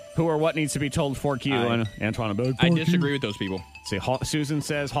 Who or what needs to be told fork you? And Antoine, I disagree with those people. See, Susan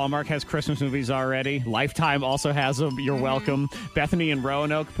says Hallmark has Christmas movies already. Lifetime also has them. You're welcome. Bethany in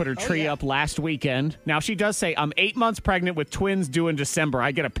Roanoke put her tree up last weekend. Now, she does say, I'm 8 months pregnant with twins due in December.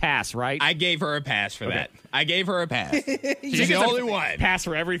 I get a pass, right? I gave her a pass for that. I gave her a pass. She's She the gets a only one. Pass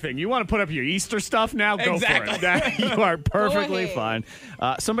for everything. You want to put up your Easter stuff now? Go Exactly. for it. You are perfectly ahead.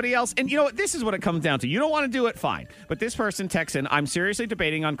 fine. Somebody else, and you know what? This is what it comes down to. You don't want to do it, fine. But this person texts in, I'm seriously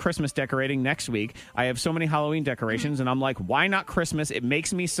debating on Christmas decorating next week. I have so many Halloween decorations, and I'm like, why not Christmas? It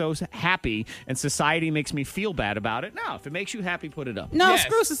makes me so happy, and society makes me feel bad about it. No, if it makes you happy, put it up. No, Yes.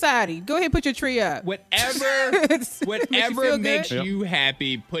 screw society. Go ahead and put your tree up. Whatever feel makes good? you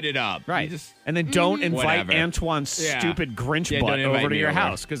happy, put it up. Right. You just- And then don't invite Whatever. Antoine's Yeah. stupid Grinch Yeah, butt don't invite over to me your over.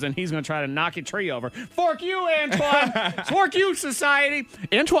 house, because then he's going to try to knock your tree over. Fork you, Antoine. Fork you, society.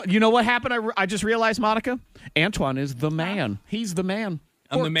 Antoine, you know what happened? I just realized, Monica? Antoine is the man. He's the man.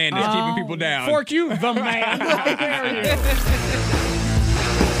 I'm the man that's keeping people down. Fork you, the man. How dare you?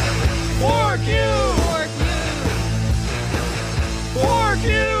 Fork you. Fork you. Fork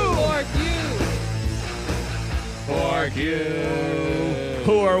you. Fork you. Fork you.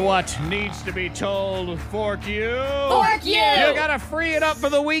 Who or what needs to be told? Fork you. Fork you. You gotta free it up for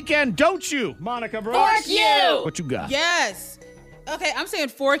the weekend, don't you, Monica Brooks? Fork you. What you got? Yes. Okay, I'm saying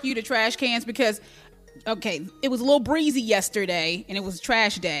fork you to trash cans because, okay, it was a little breezy yesterday and it was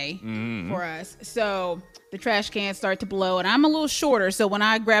trash day for us. So the trash cans start to blow and I'm a little shorter. So when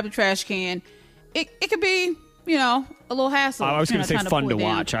I grab the trash can, it could be, you know, a little hassle. I was going to say trying fun pull to it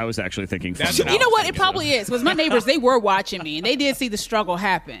down. watch. I was actually thinking fun That's to what watch. You know what? It probably is because my neighbors, they were watching me and they did see the struggle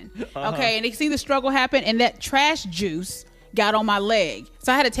happen. Uh-huh. Okay, and they see the struggle happen and that trash juice got on my leg.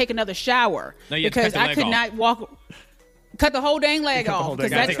 So I had to take another shower No, you had to cut because the I leg could off. not walk. Cut the whole dang leg Cut the off whole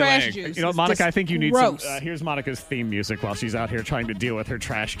because dang that leg. trash Leg. juice. You know, is Monica, just I think you need gross. some. Here's Monica's theme music while she's out here trying to deal with her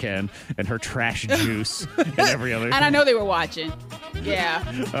trash can and her trash juice and every other And I know they were watching. Yeah.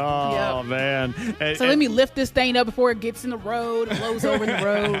 Oh, Yep. man. And, So let me lift this thing up before it gets in the road, and blows over in the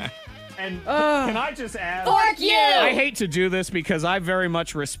road. And can I just add? Fork you. I hate to do this because I very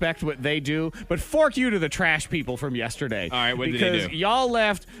much respect what they do, but fork you to the trash people from yesterday. All right, what did they Because do? y'all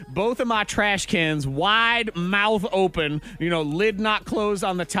left both of my trash cans wide mouth open, you know, lid not closed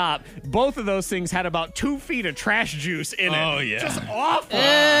on the top. Both of those things had about 2 feet of trash juice in it. Oh, yeah. Just awful.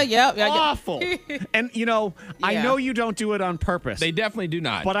 Yep. Awful. And, you know, I Yeah. know you don't do it on purpose. They definitely do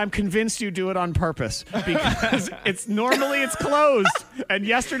not. But I'm convinced you do it on purpose because it's closed. And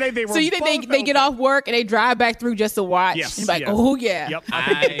yesterday they were. So you think both they get open. off work and they drive back through just to watch? Yes. And be like, yes. oh yeah. Yep.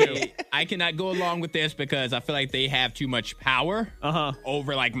 I think they do. I cannot go along with this because I feel like they have too much power Uh-huh.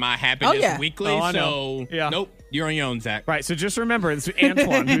 over like my happiness yeah. weekly. Oh, I know. So Yeah. nope, you're on your own, Zach. Right, so just remember, it's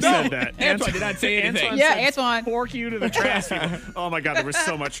Antoine who said that. Antoine did not say anything. Yeah, said, Antoine. Fork you to the trash people. Oh my God, there was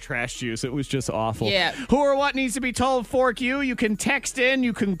so much trash juice. It was just awful. Yeah. Who or what needs to be told? Fork you. You can text in.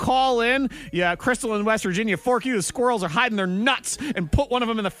 You can call in. Yeah, Crystal in West Virginia. Fork you. The squirrels are hiding their nuts and put one of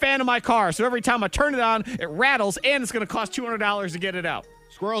them in the fan of my car. So every time I turn it on, it rattles, and it's going to cost $200 to get it out.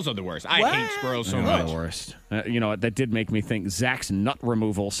 Squirrels are the worst. I hate squirrels so They're much. the worst. You know, that did make me think Zach's nut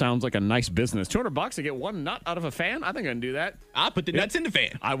removal sounds like a nice business. $200 to get one nut out of a fan? I think I can do that. I'll put the nuts in the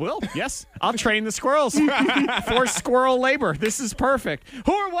fan. I will. Yes. I'll train the squirrels. Forced squirrel labor. This is perfect.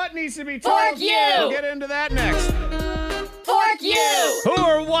 Who or what needs to be told? Fork you. We'll get into that next. Fork you. Who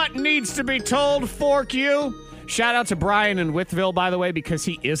or what needs to be told? Fork you. Shout out to Brian in Withville, by the way, because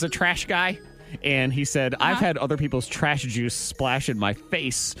he is a trash guy. And he said, I've had other people's trash juice splash in my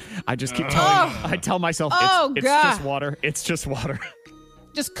face. I just keep I tell myself, it's God. just water. It's just water.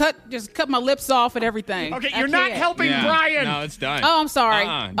 Just cut my lips off and everything. Okay, I you're not can't. helping Brian. No, it's done. Oh, I'm sorry.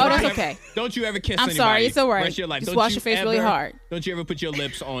 Uh-uh. Oh, that's Don't okay. Don't you ever kiss I'm anybody. sorry, it's all right. Rest of your life. Just Don't wash you your face really ever- hard. Don't you ever put your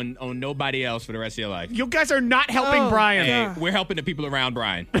lips on nobody else for the rest of your life. You guys are not helping Oh, Brian. Hey, we're helping the people around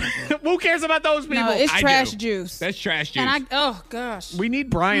Brian. Who cares about those people? No, it's I trash do. juice. That's trash juice. And oh gosh. We need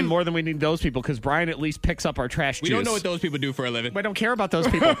Brian more than we need those people because Brian at least picks up our trash we juice. don't know what those people do for a living. I don't care about those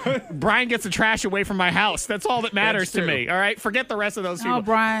people. Brian gets the trash away from my house. That's all that matters That's to true. me. All right, forget the rest of those people. Oh,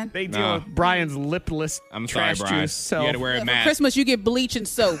 Brian. They deal No. with Brian's lipless I'm sorry, trash Brian. juice. So You got to wear a For mask. Christmas, you get bleach and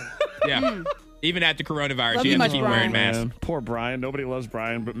soap. Yeah. Even after coronavirus, Love you you have to much, keep Brian. wearing masks. Man, poor Brian. Nobody loves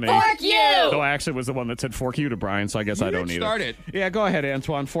Brian but me. Fork you! Though I actually was the one that said fork you to Brian, so I guess I don't need start it. it. Yeah, go ahead,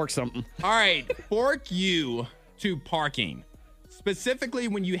 Antoine. Fork something. All right, fork you to parking. Specifically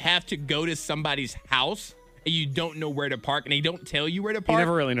when you have to go to somebody's house and you don't know where to park and they don't tell you where to You park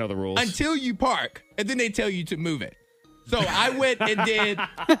never really know the rules. until you park and then they tell you to move it. So I went and did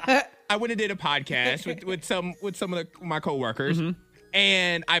a podcast with some of my coworkers, Mm-hmm.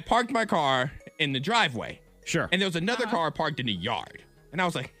 and I parked my car in the driveway. Sure. And there was another car parked in the yard. And I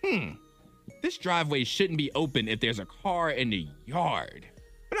was like, this driveway shouldn't be open if there's a car in the yard.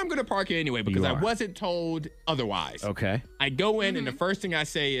 But I'm going to park it anyway because I wasn't told otherwise. Okay. I go in and the first thing I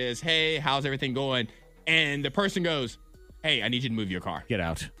say is, hey, how's everything going? And the person goes, hey, I need you to move your car. Get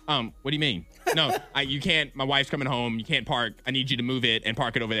out. What do you mean? No, you can't. My wife's coming home. You can't park. I need you to move it and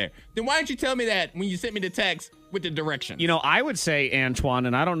park it over there. Then why didn't you tell me that when you sent me the text with the directions? You know, I would say, Antoine,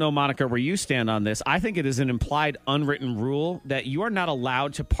 and I don't know, Monica, where you stand on this. I think it is an implied unwritten rule that you are not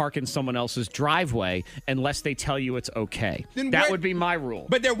allowed to park in someone else's driveway unless they tell you it's okay. Then That where- would be my rule.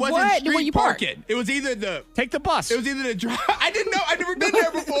 But there wasn't What? street Where you park? parking. It was either the Take the bus. It was either the drive. I didn't know. I've never been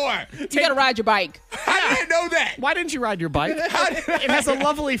there before. You got to ride your bike. I didn't know that. Why didn't you ride your bike? It has a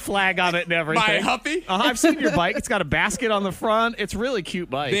lovely flag on it and everything. My Huffy? I've seen your bike. It's got a basket on the front. It's a really cute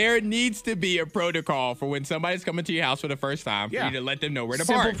bike. There needs to be a protocol for when somebody's coming to your house for the first time for Yeah. you to let them know where to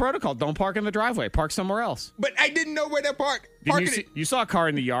Simple park. protocol. Don't park in the driveway. Park somewhere else. But I didn't know where to park. You saw a car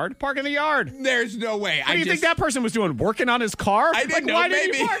in the yard? Park in the yard. There's no way. What do you think that person was doing? Working on his car? I didn't know, Why didn't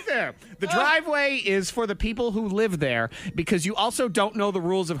you maybe. park there? The driveway is for the people who live there because you also don't know the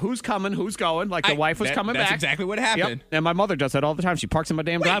rules of who's coming, who's going. Like the wife was coming that's back. exactly what happened. Yep. And my mother does that all the time. She parks in my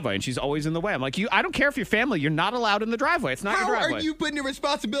damn driveway and she's always in the way. I'm like, I don't care if you're family. You're not allowed in the driveway. It's not How your driveway. are you putting the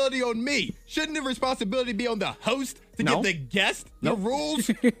responsibility on me? Shouldn't the responsibility be on the host to No. give the guest the rules?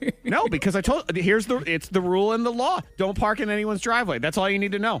 No, because it's the rule and the law. Don't park in anyone's driveway. That's all you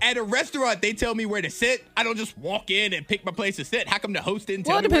need to know. At a restaurant, they tell me where to sit. I don't just walk in and pick my place to sit. How come the host didn't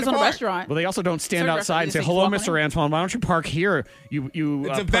tell Well, it me where depends to on the park? restaurant. Well, they also don't stand Certain outside and say, restaurants, hello, you just walk Mr. Antoine, why don't you park here?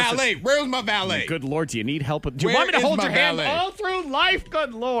 It's a valet. Where's my valet? Good Lord, do you need help? Do you Where want me to is hold my your hand valet? all through life?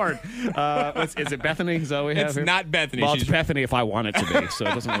 Good Lord. Is it Bethany? Is that what we have It's here? not Bethany. Well, it's She's- Bethany if I want it to be, so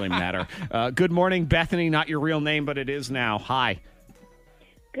it doesn't really matter. Good morning, Bethany. Not your real name, but it is now. Hi.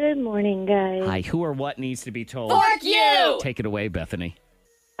 Good morning, guys. Hi. Who or what needs to be told? Fork you! Take it away, Bethany.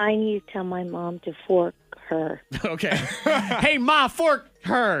 I need to tell my mom to fork her. Okay. Hey, Ma, fork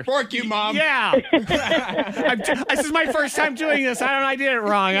her. Fork you, Mom. Yeah. This is my first time doing this. I did it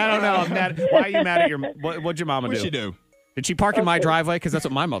wrong. I don't know. I'm mad. Why are you mad at what'd your mama What'd do? she do? Did she park in my driveway? Because that's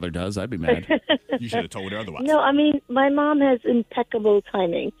what my mother does. I'd be mad. You should have told her otherwise. No, I mean, my mom has impeccable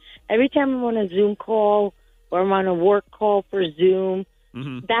timing. Every time I'm on a Zoom call or I'm on a work call for Zoom,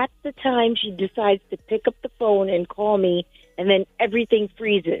 that's the time she decides to pick up the phone and call me, and then everything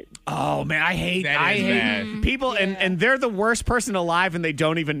freezes. Oh man, I hate That is bad. people, and they're the worst person alive, and they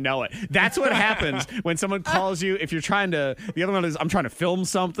don't even know it. That's what happens when someone calls you. If you're trying to, the other one is I'm trying to film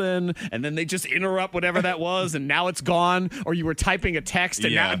something, and then they just interrupt whatever that was, and now it's gone. Or you were typing a text,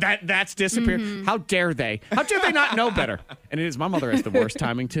 and Yeah. now that's disappeared. How dare they? How dare they not know better? And it is my mother has the worst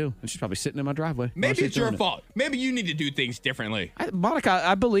timing too, and she's probably sitting in my driveway. while Maybe she's it's your doing it. fault. Maybe you need to do things differently. Monica,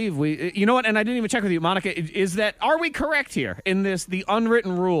 I believe you know what, and I didn't even check with you, Monica, are we correct here in this, the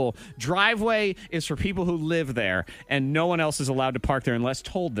unwritten rule, driveway is for people who live there, and no one else is allowed to park there unless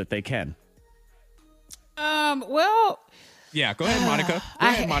told that they can? Well, Yeah, go ahead, Monica. Go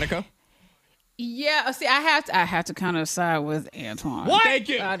ahead, Monica. yeah. See, I have to kind of side with Antoine. What? Thank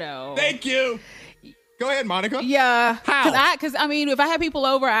you. I know. Thank you. Go ahead, Monica. Yeah, How? Because I mean, if I have people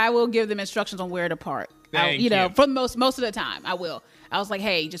over, I will give them instructions on where to park. Thank you know, you. for most of the time, I will. I was like,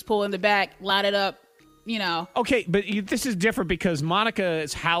 hey, just pull in the back, line it up. You know. Okay, but this is different because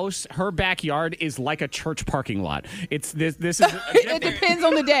Monica's house, her backyard is like a church parking lot. It's this is It depends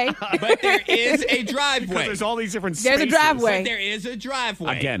on the day. But there is a because driveway. there's all these different There's a spaces. driveway. But there is a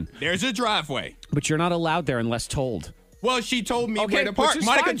driveway. Again. There's a driveway. But you're not allowed there unless told. Well, she told me Okay, where to which park. is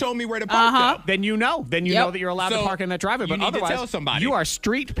Monica fine. told me where to park, though. Then you know. Then you Yep. know that you're allowed to So, park in that driveway. you But need to otherwise, tell somebody. you are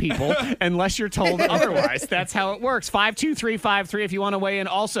street people unless you're told otherwise. That's how it works. 52353 if you want to weigh in.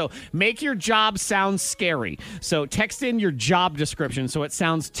 Also, make your job sound scary. So text in your job description so it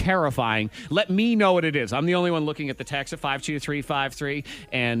sounds terrifying. Let me know what it is. I'm the only one looking at the text at 52353.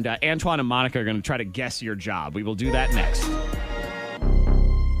 And Antoine and Monica are going to try to guess your job. We will do that next.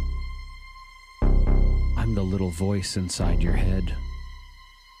 I'm the little voice inside your head.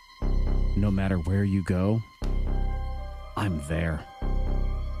 No matter where you go, I'm there.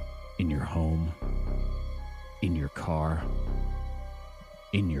 In your home, in your car,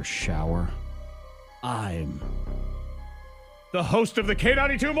 in your shower, I'm the host of the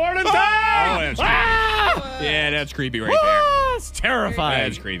K92 Morning Thing. Oh, that's creepy. Yeah, that's creepy right there. It's terrifying.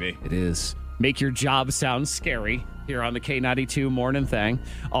 That's creepy. It is. Make your job sound scary here on the K92 Morning Thing.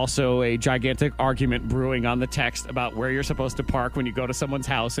 Also, a gigantic argument brewing on the text about where you're supposed to park when you go to someone's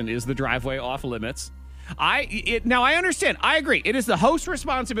house and is the driveway off limits. Now, I understand. I agree. It is the host's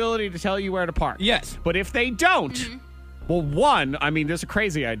responsibility to tell you where to park. Yes. But if they don't, well, one, I mean, there's a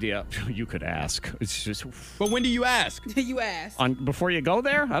crazy idea. You could ask. It's just. But when do you ask? You ask. Before you go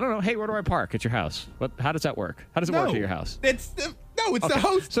there? I don't know. Hey, where do I park at your house? How does that work? How does it work at your house? It's the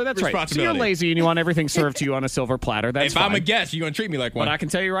host. So that's right. So you're lazy and you want everything served to you on a silver platter. That's fine. I'm a guest, you're going to treat me like one. But I can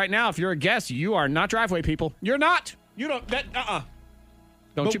tell you right now, if you're a guest, you are not driveway people. You're not. You don't.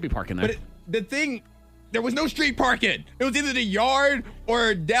 Don't you be parking there. But the thing, there was no street parking. It was either the yard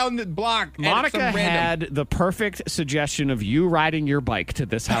or down the block. Monica had the perfect suggestion of you riding your bike to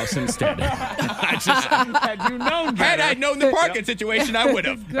this house instead. Had you known better. Had I known the parking situation, I would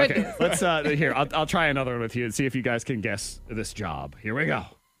have. Okay, let's here. I'll try another one with you and see if you guys can guess this job. Here we go.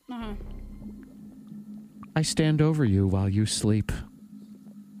 I stand over you while you sleep.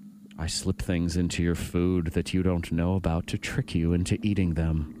 I slip things into your food that you don't know about to trick you into eating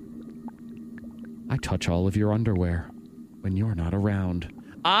them. I touch all of your underwear when you're not around.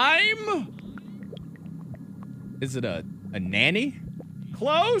 Is it a nanny?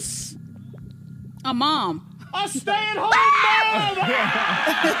 Close. A mom. A stay-at-home mom!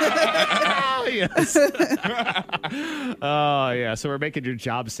 Yes. Oh, yeah. So we're making your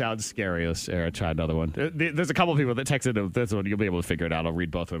job sound scary. Let's try another one. There's a couple people that texted this one. You'll be able to figure it out. I'll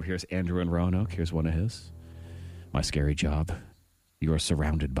read both of them. Here's Andrew in Roanoke. Here's one of his. My scary job. You are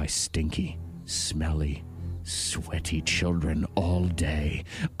surrounded by stinky, smelly, sweaty children all day.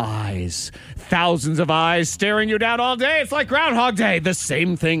 Eyes, thousands of eyes staring you down all day. It's like Groundhog Day. The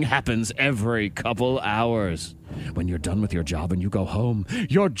same thing happens every couple hours. When you're done with your job and you go home,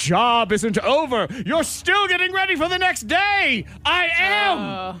 your job isn't over. You're still getting ready for the next day. I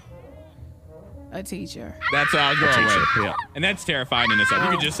am a teacher. That's how I'll go away. Yeah. And that's terrifying in itself.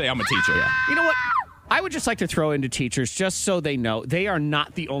 You could just say I'm a teacher. Yeah. You know what? I would just like to throw into teachers just so they know they are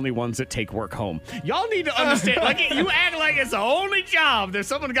not the only ones that take work home. Y'all need to understand, you act like it's the only job. There's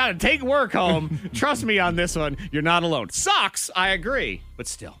someone got to take work home. Trust me on this one. You're not alone. Sucks, I agree, but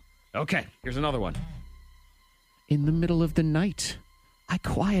still. Okay, here's another one. In the middle of the night, I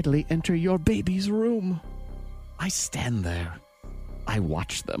quietly enter your baby's room. I stand there. I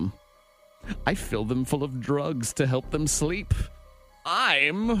watch them. I fill them full of drugs to help them sleep.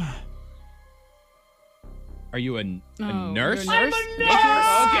 Are you a nurse? I'm a nurse.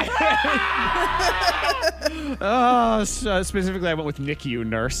 Specifically, I went with NICU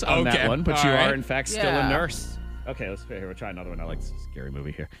nurse on that one, but you are, in fact, still a nurse. Okay, let's here. We'll try another one. I like this scary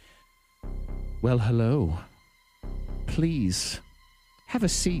movie here. Well, hello. Please, have a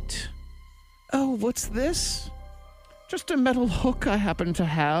seat. Oh, what's this? Just a metal hook I happen to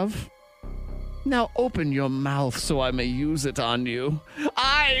have. Now open your mouth so I may use it on you.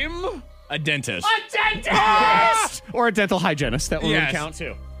 I'm... a dentist. A dentist! Or a dental hygienist. That one would count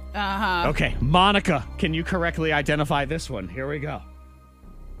too. Uh-huh. Okay, Monica, can you correctly identify this one? Here we go.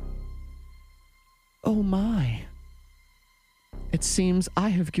 Oh my. It seems I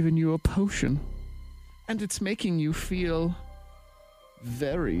have given you a potion, and it's making you feel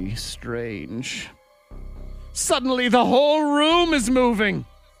very strange. Suddenly the whole room is moving.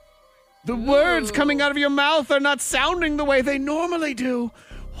 The words coming out of your mouth are not sounding the way they normally do.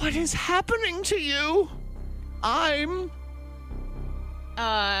 What is happening to you? I'm...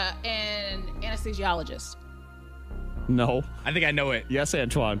 an anesthesiologist. No. I think I know it. Yes,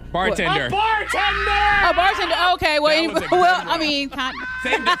 Antoine. Bartender. A bartender! A bartender. Okay, well, I mean,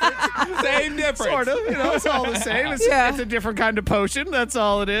 same difference. Same difference. Sort of. It's all the same. It's a different kind of potion. That's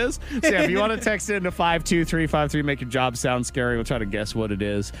all it is. So if you want to text in to 52353, make your job sound scary. We'll try to guess what it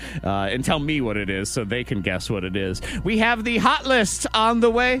is and tell me what it is so they can guess what it is. We have the hot list on the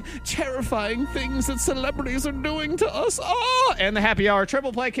way. Terrifying things that celebrities are doing to us. Oh, and the happy hour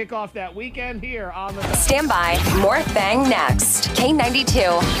triple play kickoff that weekend here on the... Stand by. More Bang next.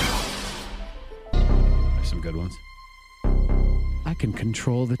 K92. There's some good ones. I can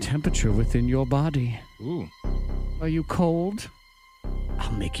control the temperature within your body. Ooh. Are you cold?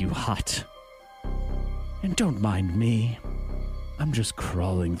 I'll make you hot. And don't mind me. I'm just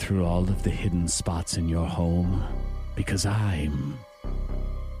crawling through all of the hidden spots in your home because I'm...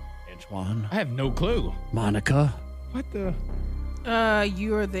 Antoine. I have no clue. Monica. What the...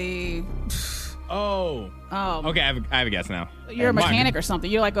 You're the... Oh. Okay, I have a guess now. You're a mechanic or something.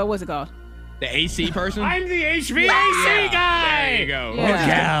 You're like, what's it called? The AC person? I'm the HVAC guy. There you go.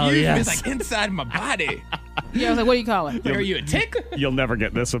 Yeah. It's like inside my body. Yeah, I was like, what do you call it? Are you a tick? You'll never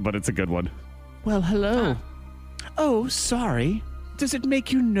get this one, but it's a good one. Well, hello. Oh, sorry. Does it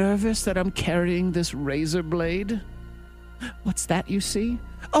make you nervous that I'm carrying this razor blade? What's that you see?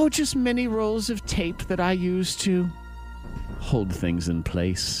 Oh, just many rolls of tape that I use to hold things in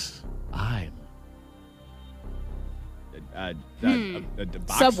place. I'm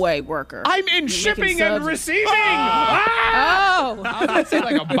Subway worker. I'm in shipping and receiving. Oh. I was going to say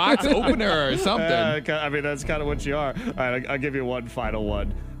like a box opener or something. I mean, that's kind of what you are. All right, I'll give you one final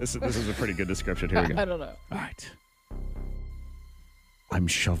one. This is a pretty good description. Here we go. I don't know. All right. I'm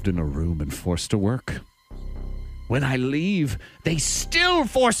shoved in a room and forced to work. When I leave, they still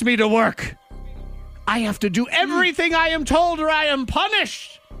force me to work. I have to do everything I am told or I am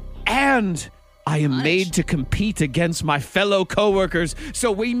punished. And I am made to compete against my fellow coworkers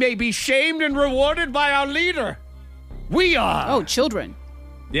so we may be shamed and rewarded by our leader. We are. Oh, children.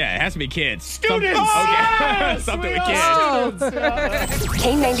 Yeah, it has to be kids. Students! Okay. Something with kids.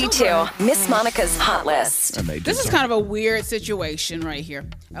 K92, Miss Monica's Hot List. This is kind of a weird situation right here.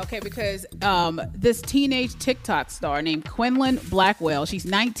 Okay, because this teenage TikTok star named Quinlan Blackwell, she's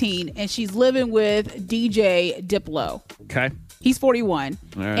 19, and she's living with DJ Diplo. Okay. He's 41,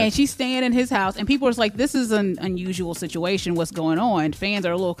 All right. and she's staying in his house, and people are just like, this is an unusual situation. What's going on? Fans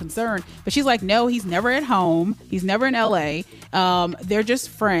are a little concerned. But she's like, no, he's never at home. He's never in L.A. They're just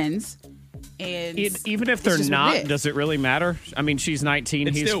friends. And even if they're just not, it. does it really matter? I mean, she's 19,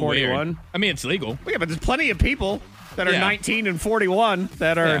 It's he's still 41. weird. I mean, it's legal. Yeah, but there's plenty of people that are Yeah. 19 and 41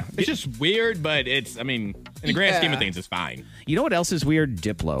 that are... Yeah. It's just weird, but it's, I mean, in the grand scheme of things, it's fine. You know what else is weird?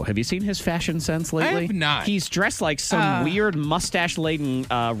 Diplo. Have you seen his fashion sense lately? I have not. He's dressed like some weird mustache-laden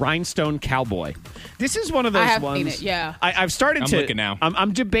rhinestone cowboy. This is one of those I have ones. seen it, yeah. I've started I'm to. looking now.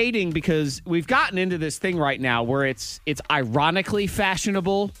 I'm debating because we've gotten into this thing right now where it's ironically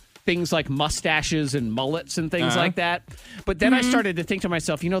fashionable. Things like mustaches and mullets and things like that. But then I started to think to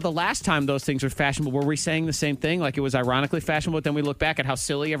myself, the last time those things were fashionable, were we saying the same thing? Like it was ironically fashionable, but then we look back at how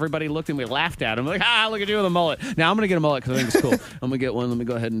silly everybody looked and we laughed at them. Like, look at you with a mullet. Now I'm going to get a mullet because I think it's cool. I'm going to get one. Let me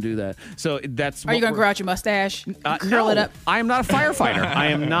go ahead and do that. So that's Are you going to grow out your mustache? Curl no, it up? I am not a firefighter. I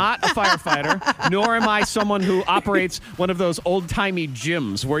am not a firefighter, nor am I someone who operates one of those old-timey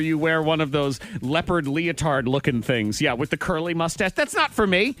gyms where you wear one of those leopard leotard-looking things. Yeah, with the curly mustache. That's not for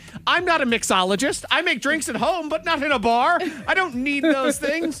me. I'm not a mixologist. I make drinks at home, but not in a bar. I don't need those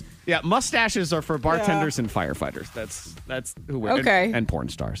things. Yeah, mustaches are for bartenders and firefighters. That's who we're Okay. and porn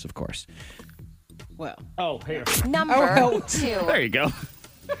stars, of course. Well. Oh, here. Number 2. There you go.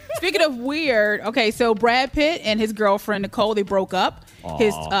 Speaking of weird, okay, so Brad Pitt and his girlfriend Nicole, they broke up.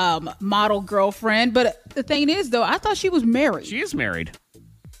 His model girlfriend, but the thing is, though, I thought she was married. She is married.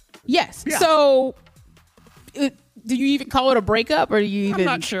 Yes. Yeah. So, do you even call it a breakup, or do you even? I'm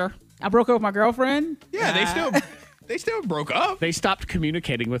not sure. I broke up with my girlfriend. Yeah, they still broke up. They stopped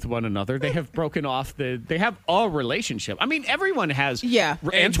communicating with one another. They have broken off they have a relationship. I mean, everyone has. Yeah.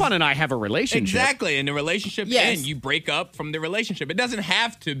 Antoine and I have a relationship. Exactly. And the relationship Yes. ends. You break up from the relationship. It doesn't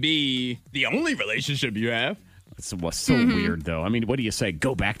have to be the only relationship you have. It's so weird, though. I mean, what do you say?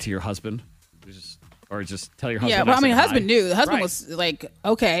 Go back to your husband? Or just tell your husband. Yeah, but I mean, said husband hi. knew. The husband Right. was like,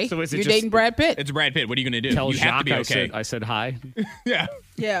 okay, So is it you're just- dating Brad Pitt. It's Brad Pitt. What are you going to do? Tell you have to Jacques be okay. I said hi. Yeah.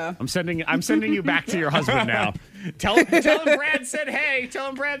 Yeah. I'm sending you back to your husband now. Tell him Brad said hey. Tell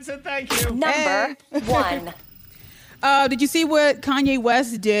him Brad said thank you. Number 1. Did you see what Kanye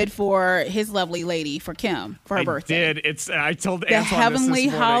West did for his lovely lady, for Kim, for her birthday? I told The Antoine heavenly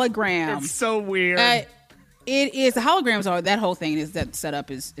this morning. hologram. It's so weird. It is. The holograms are, that whole thing is, that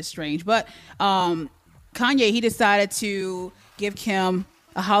setup is strange. But Kanye, he decided to give Kim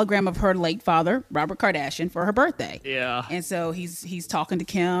a hologram of her late father, Robert Kardashian, for her birthday. Yeah. And so he's talking to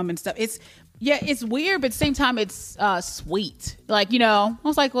Kim and stuff. It's weird, but at the same time, it's sweet. Like, I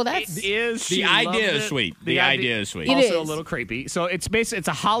was like, well, that's... It is. The She idea loved is it. sweet. The idea is sweet. It Also is. a little creepy. So it's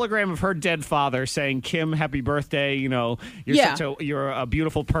a hologram of her dead father saying, "Kim, happy birthday. You're you're a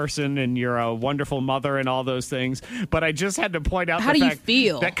beautiful person and you're a wonderful mother and all those things." But I just had to point out How the do you fact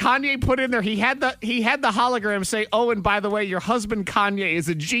feel? that Kanye put in there. He had the hologram say, "Oh, and by the way, your husband Kanye is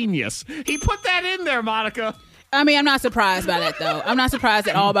a genius." He put that in there, Monica. I mean, I'm not surprised by that, though. I'm not surprised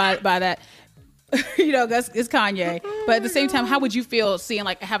at all by that. That's it's Kanye. But at the same time, how would you feel seeing,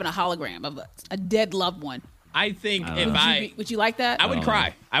 like, having a hologram of a dead loved one? I think Would you like that? I would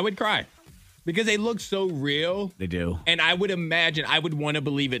cry. I would cry. because they look so real. They do. And I would imagine I would want to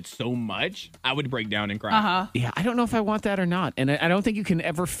believe it so much, I would break down and cry. Yeah, I don't know if I want that or not. And I don't think you can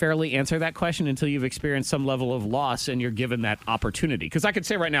ever fairly answer that question until you've experienced some level of loss and you're given that opportunity. Because I could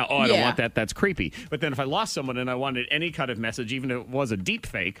say right now, I don't want that. That's creepy. But then if I lost someone and I wanted any kind of message, even if it was a deep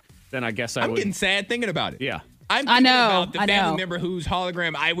fake, then I guess I'm would. getting sad thinking about it. Yeah. I'm thinking about the family member whose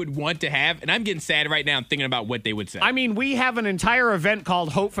hologram I would want to have, and I'm getting sad right now thinking about what they would say. I mean, we have an entire event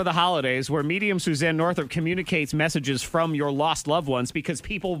called Hope for the Holidays where medium Suzanne Northrop communicates messages from your lost loved ones because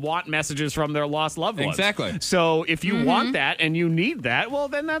people want messages from their lost loved ones. Exactly. So if you want that and you need that, well,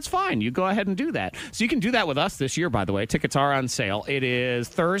 then that's fine. You go ahead and do that. So you can do that with us this year, by the way. Tickets are on sale. It is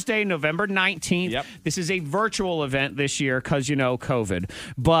Thursday, November 19th. Yep. This is a virtual event this year because, COVID.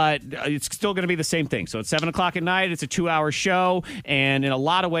 But it's still going to be the same thing. So it's 7 o'clock at night. It's a 2-hour show, and in a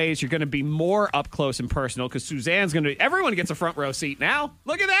lot of ways, you're going to be more up close and personal because Suzanne's going to. Everyone gets a front row seat now.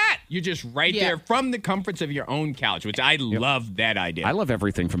 Look at that! You're just right there from the comforts of your own couch, which I love that idea. I love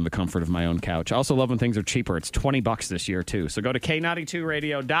everything from the comfort of my own couch. I also love when things are cheaper. It's $20 this year too. So go to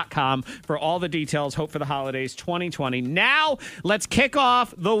K92radio.com for all the details. Hope for the Holidays 2020. Now let's kick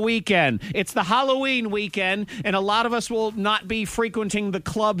off the weekend. It's the Halloween weekend, and a lot of us will not be frequenting the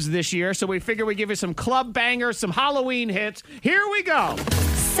clubs this year. So we figure we give you some club bangers, some Halloween hits. Here we go.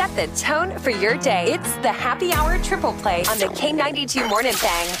 Set the tone for your day. It's the Happy Hour Triple Play on the K92 Morning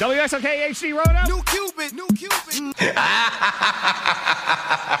Thang. WSOK HD Roto. New Cupid.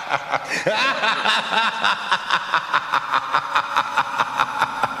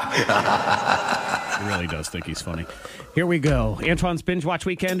 He really does think he's funny. Here we go. Antoine's Binge Watch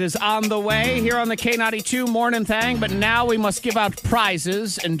Weekend is on the way here on the K92 Morning Thang, but now we must give out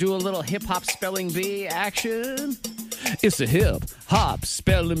prizes and do a little hip-hop spelling bee action. It's the hip-hop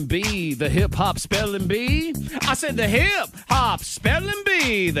spelling bee, the hip-hop spelling bee. I said the hip-hop spelling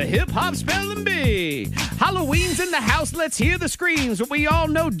bee, the hip-hop spelling bee. Halloween's in the house, let's hear the screams, but we all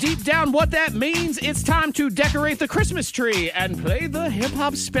know deep down what that means. It's time to decorate the Christmas tree and play the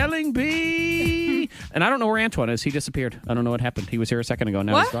hip-hop spelling bee. And I don't know where Antoine is. He disappeared. I don't know what happened. He was here a second ago.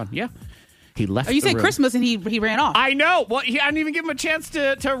 Now he's gone. Yeah. He left. Oh, you said room. Christmas and he ran off. I know. Well, I didn't even give him a chance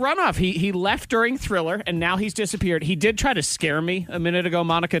to run off. He left during Thriller, and now he's disappeared. He did try to scare me a minute ago,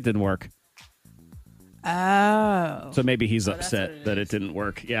 Monica. It didn't work. Oh. So maybe he's upset that it didn't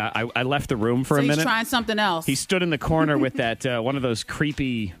work. Yeah, I left the room for a minute. He's trying something else. He stood in the corner with that one of those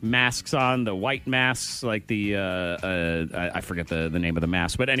creepy masks on, the white masks, like the I forget the name of the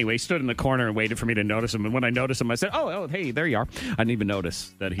mask. But anyway, he stood in the corner and waited for me to notice him. And when I noticed him, I said, "Oh, hey, there you are." I didn't even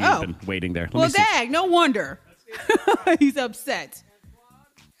notice that he had been waiting there. Well, dag, no wonder he's upset.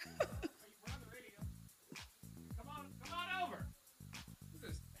 Come on over.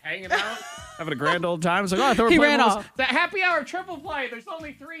 Just hanging out. Having a grand old time. It's like, I thought he ran off. The Happy Hour Triple Play. There's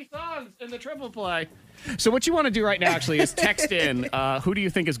only 3 songs in the Triple Play. So what you want to do right now, actually, is text in who do you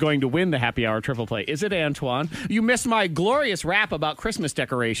think is going to win the Happy Hour Triple Play. Is it Antoine? You missed my glorious rap about Christmas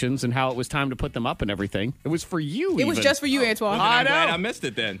decorations and how it was time to put them up and everything. It was for you. It was just for you, Antoine. Well, I'm glad I missed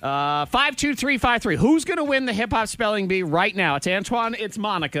it then. 52353. Who's going to win the hip hop spelling bee right now? It's Antoine. It's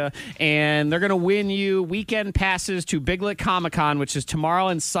Monica, and they're going to win you weekend passes to Big Lit Comic Con, which is tomorrow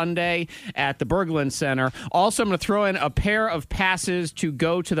and Sunday at the Berglund Center. Also, I'm going to throw in a pair of passes to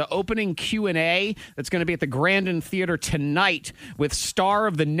go to the opening Q&A that's going to be at the Grandin Theater tonight with star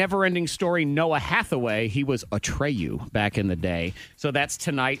of the Neverending Story, Noah Hathaway. He was Atreyu back in the day. So that's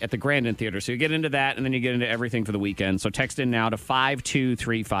tonight at the Grandin Theater. So you get into that, and then you get into everything for the weekend. So text in now to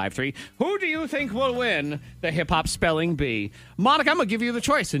 52353. Who do you think will win the hip-hop spelling bee? Monica, I'm going to give you the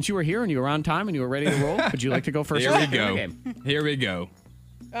choice. Since you were here and you were on time and you were ready to roll, would you like to go first? Here we go. Here we go.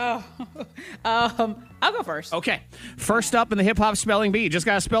 I'll go first. Okay. First up in the hip-hop spelling bee, you just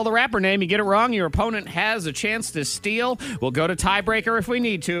got to spell the rapper name. You get it wrong, your opponent has a chance to steal. We'll go to tiebreaker if we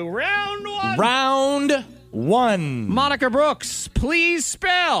need to. Round one. Monica Brooks, please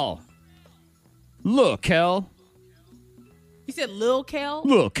spell. Look, Kel. You said Lil Kel?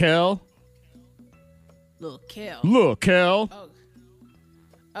 Look, Kel. Lil Kel. Look, Kel. Oh.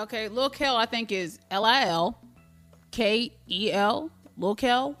 Okay, Lil Kel I think is Lilkel. Lil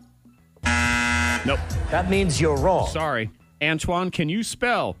Kel? Nope. That means you're wrong. Sorry. Antoine, can you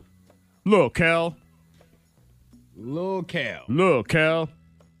spell Lil Kel? Lil Kel. Lil Kel.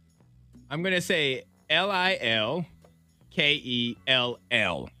 I'm going to say Lilkell.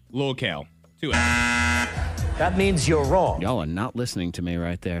 Lil Kel. 2 L's. That means you're wrong. Y'all are not listening to me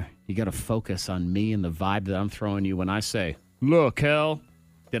right there. You got to focus on me and the vibe that I'm throwing you when I say Lil Kel.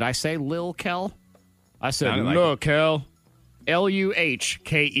 Did I say Lil Kel? I said Lil Kel.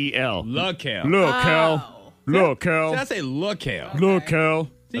 Luhkel. Luhkel. Look, Kel. Look, Kel. Did I say Luhkel? Look, Kel.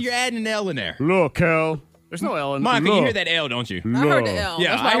 So you're adding an L in there. Look, Cal. There's no L in there. Monica, you hear that L, don't you? I heard the L.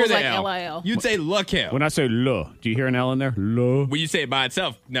 Yeah, That's why I I hear was the like L. L-I-L. You'd say look, Cal. When I say "lo," do you hear an L in there? Lo. When you say it by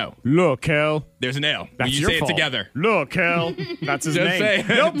itself, no. Look, Cal. There's an L. That's when you your say fault. it together. Look, Cal. That's his Just name. saying.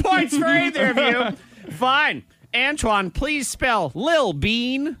 No points for either of you. Fine. Antoine, please spell Lil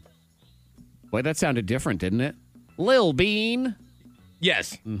Bean. Boy, that sounded different, didn't it? Lil Bean.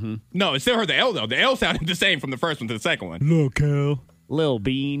 Yes. Mm-hmm. No, it still heard the L, though. The L sounded the same from the first one to the second one. Look, Cal. Lil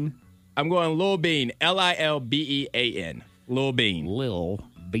Bean. I'm going Lil Bean. Lilbean. Lil Bean. Lil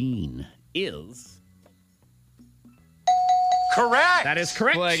Bean is Correct. That is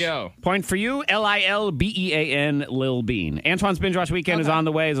correct. There you go. Point for you. Lilbean. Lil Bean. Antoine's Binge Watch Weekend is on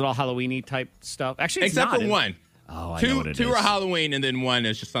the way. Is it all Halloween-y type stuff? Actually, it's Except not. for one. Oh, I know what it Two is. are Halloween, and then one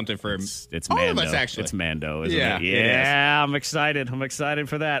is just something for It's all Mando. of us, actually. It's Mando, isn't Yeah, it? it is. Yeah, I'm excited. I'm excited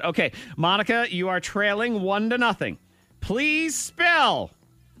for that. Okay, Monica, you are trailing 1-0. Please spell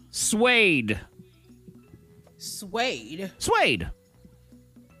suede. Suede. Suede.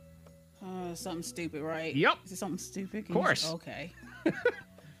 Something stupid, right? Yep. Is it something stupid? Of course. Okay.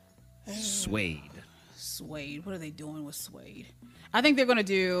 Suede. Suede. What are they doing with suede? I think they're going to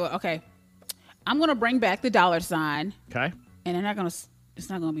do, okay. I'm going to bring back the $sign. Okay. And they're not going to, it's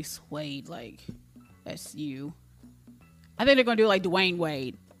not going to be suede like that's you. I think they're going to do like Dwayne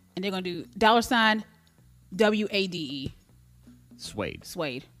Wade. And they're going to do $sign WADE. Suede.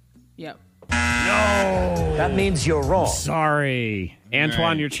 Suede. Yep. No. That means you're wrong. Sorry. Antoine,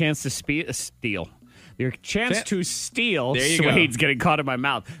 right. your chance to steal. Your chance to steal. There you Suede's go. getting caught in my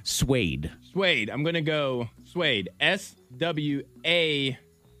mouth. Suede. Suede. I'm going to go Suede. SWADE.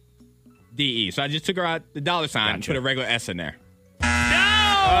 So I just took her out the $sign and put a regular S in there.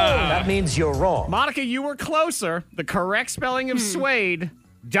 That means you're wrong. Monica, you were closer. The correct spelling of suede,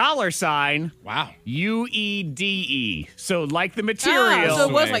 $sign. Wow. UEDE. So like the material. Oh, so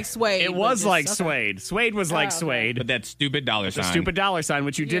it was like suede. It but was just- like okay. suede. Suede was like okay. suede. But that stupid $sign. The stupid $sign,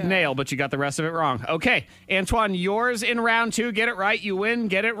 which you did Yeah. nail, but you got the rest of it wrong. Okay, Antoine, yours in round 2. Get it right, you win.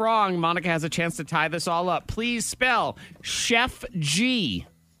 Get it wrong. Monica has a chance to tie this all up. Please spell Chef G.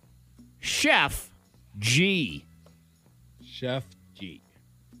 Chef G. Chef G.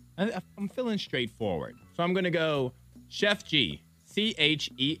 I'm feeling straightforward. So I'm going to go Chef G.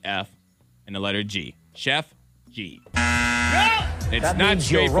 CHEF and the letter G. Chef G. It's That not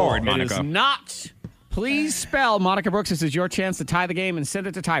means you're straightforward, wrong. It Monica. is not. Please spell, Monica Brooks, this is your chance to tie the game and send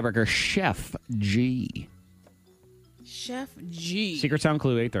it to tiebreaker. Chef G. Chef G. Secret Sound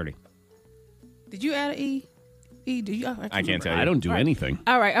Clue, 8:30. Did you add an E? E, do you? I can't tell you. I don't do All right. anything.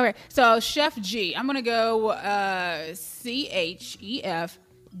 All right, okay. So Chef G. I'm gonna go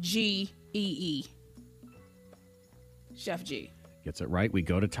CHEFGEE. Chef G. Gets it right. We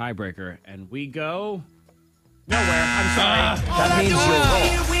go to tiebreaker, and we go nowhere. I'm sorry. That means you're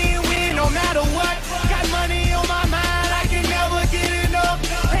wrong. Win, no matter what. Got money on my mind, I can never get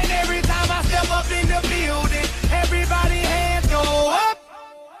enough. And every time I step up in the building, everybody hands go up.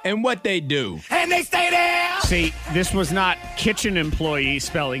 And what they do. And they stay there. See, this was not kitchen employee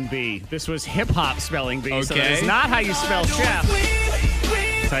spelling bee. This was hip hop spelling bee. So that Okay. is not how you spell chef.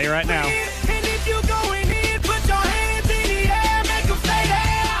 I'll tell you right now. And if you going in, put your hands in the air, make them stay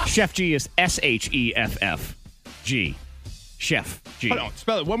there. Chef G is SHEFF G. Chef G. Hold on.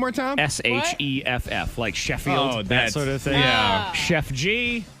 Spell it one more time. SHEFF, like Sheffield, Oh, that that's- sort of thing. yeah. Chef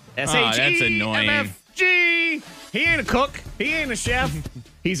G. that's annoying. SHEFFG. He ain't a cook. He ain't a chef.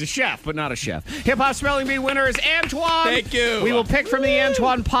 He's a chef, but not a chef. Hip Hop Spelling Bee winner is Antoine. Thank you. We will pick from the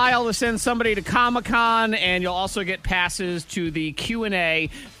Antoine pile to send somebody to Comic-Con, and you'll also get passes to the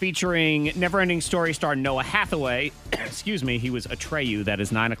Q&A featuring Neverending Story star Noah Hathaway. Excuse me, he was Atreyu. That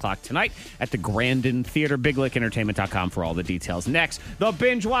is 9 o'clock tonight at the Grandin Theater. BigLickEntertainment.com for all the details. Next, the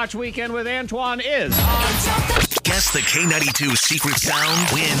Binge Watch Weekend with Antoine is... Guess the K92 secret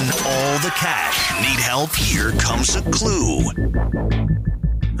sound. Win all the cash. Need help? Here comes a clue.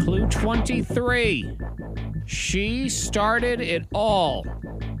 Clue 23. She started it all.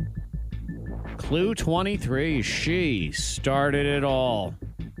 Clue 23. She started it all.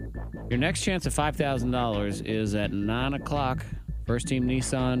 Your next chance at $5,000 is at 9 o'clock. First Team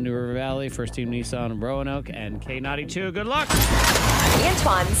Nissan, New River Valley. First Team Nissan, Roanoke. And K92. Good luck.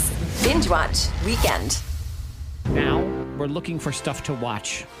 Antoine's Binge Watch Weekend. Now, we're looking for stuff to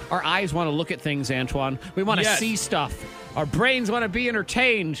watch. Our eyes want to look at things, Antoine. We want to Yes. see stuff. Our brains want to be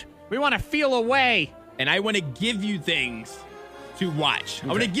entertained. We want to feel a way. And I want to give you things to watch. I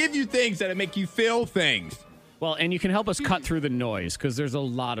want to give you things that make you feel things. Well, and you can help us cut through the noise, because there's a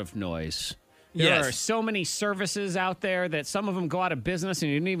lot of noise. There Yes. are so many services out there that some of them go out of business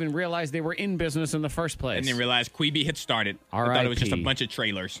and you didn't even realize they were in business in the first place. And then realized Quibi had started. I thought it was just a R.I.P.. bunch of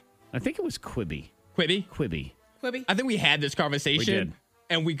trailers. I think it was Quibi. Quibi? Quibi. Quibi. I think we had this conversation. We did.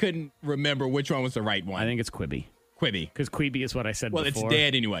 And we couldn't remember which one was the right one. I think it's Quibi. Quibi. Because Quibi is what I said Well, before. it's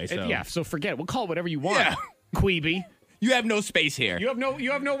dead anyway, so. Yeah, so forget it. We'll call it whatever you want. Yeah. Quibi. You have no space here. You have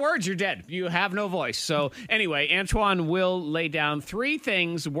no words. You're dead. You have no voice. So anyway, Antoine will lay down 3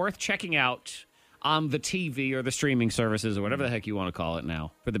 things worth checking out on the TV or the streaming services or whatever the heck you want to call it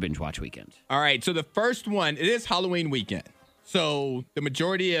now for the binge watch weekend. All right, so the first one, it is Halloween weekend. So the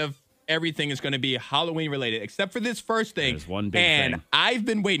majority of everything is going to be Halloween related, except for this first thing. There's one big and thing. I've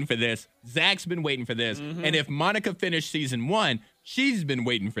been waiting for this. Zach's been waiting for this. And if Monica finished season 1, she's been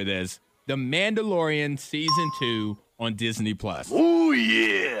waiting for this. The Mandalorian season 2 on Disney Plus. Oh,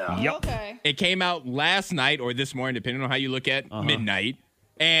 yeah. Yep. Okay. It came out last night or this morning, depending on how you look at midnight.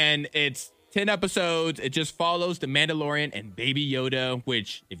 And it's 10 episodes. It just follows the Mandalorian and Baby Yoda,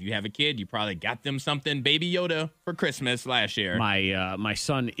 which if you have a kid, you probably got them something Baby Yoda for Christmas last year. My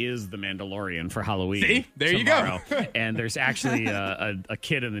son is the Mandalorian for Halloween. See? There you go. tomorrow. And there's actually a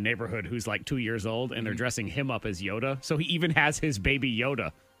kid in the neighborhood who's like 2 years old, Mm-hmm. and they're dressing him up as Yoda. So he even has his Baby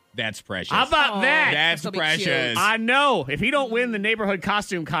Yoda. That's precious. How about that? That's That'll be precious. cute. I know. If he don't win the neighborhood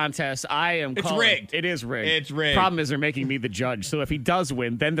costume contest, I am It's calling. rigged. It is rigged. It's rigged. Problem is they're making me the judge. So if he does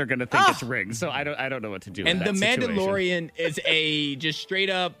win, then they're going to think it's rigged. So I don't know what to do. And with The that situation. Mandalorian is a just straight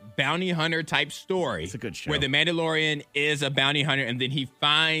up bounty hunter type story. It's a good show. Where the Mandalorian is a bounty hunter and then he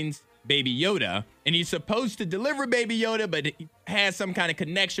finds Baby Yoda and he's supposed to deliver Baby Yoda, but he has some kind of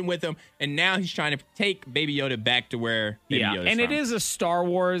connection with him. And now he's trying to take Baby Yoda back to where Baby Yoda's and from. it is a Star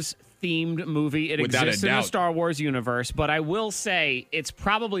Wars themed movie. It Without a exists in the doubt. Star Wars universe, but I will say it's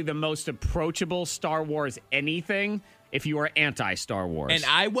probably the most approachable Star Wars anything if you are anti-Star Wars. And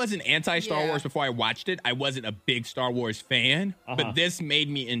I wasn't anti-Star Yeah. Wars before I watched it. I wasn't a big Star Wars fan, but this made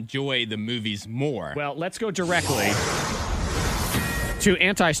me enjoy the movies more. Well, let's go directly to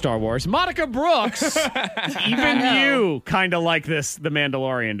anti-Star Wars. Monica Brooks, even you kind of like The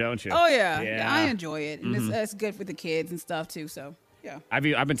Mandalorian, don't you? Oh yeah. Yeah. I enjoy it, and it's good for the kids and stuff too. So yeah. I've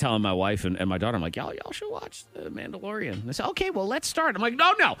been telling my wife and my daughter, I'm like, y'all should watch The Mandalorian. And they say, okay, well, let's start. I'm like,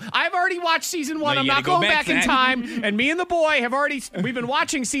 no, I've already watched season 1. No, I'm you not gotta go going back, back in Zach. time. And me and the boy we've been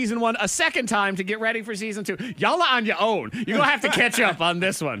watching season 1 a second time to get ready for season 2. Y'all are on your own. You're going to have to catch up on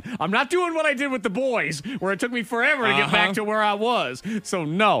this one. I'm not doing what I did with the boys, where it took me forever to get back to where I was. So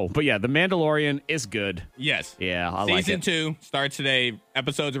no, but yeah, The Mandalorian is good. Yes. Yeah, I like Season it. 2 starts today.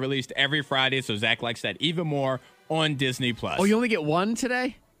 Episodes are released every Friday, so Zach likes that even more on Disney Plus. Oh, you only get one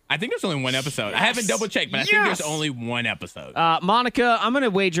today? I think there's only one episode. I haven't double checked, but I think there's only one episode. Monica, I'm going to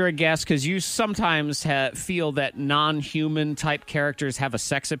wager a guess because you sometimes feel that non-human type characters have a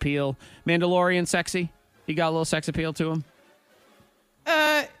sex appeal. Mandalorian sexy? He got a little sex appeal to him?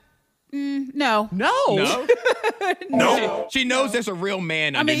 No. No. No. She knows there's a real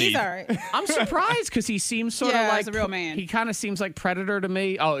man I mean, underneath. he's all right. I'm surprised because he seems sort of Yeah, like he's a real man. He kind of seems like Predator to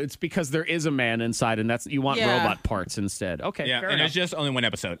me. Oh, it's because there is a man inside, and that's you want Yeah. robot parts instead. Okay, Yeah, fair and enough. there's just only one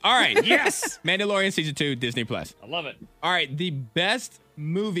episode. All right. Yes. Mandalorian Season 2, Disney Plus. I love it. All right, the best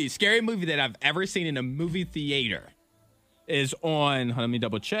scary movie that I've ever seen in a movie theater is on, let me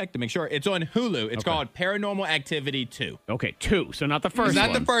double check to make sure. It's on Hulu. It's called Paranormal Activity 2. Okay, 2, so not the first It's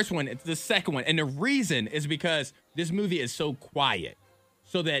not one. the first one, it's the second one. And the reason is because this movie is so quiet.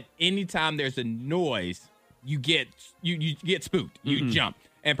 So that anytime there's a noise, you get spooked. You jump.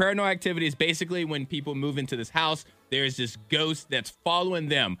 And Paranormal Activity is basically when people move into this house, there's this ghost that's following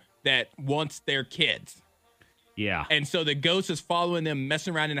them that wants their kids. Yeah. And so the ghost is following them,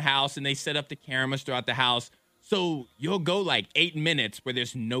 messing around in the house, and they set up the cameras throughout the house. So you'll go like 8 minutes where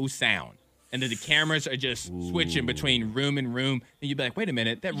there's no sound. And then the cameras are just switching between room and room. And you'd be like, wait a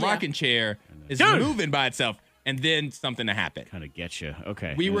minute, that rocking chair is moving by itself. And then something to happen. Kind of get you.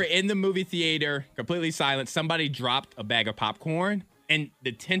 Okay. We were in the movie theater, completely silent. Somebody dropped a bag of popcorn, and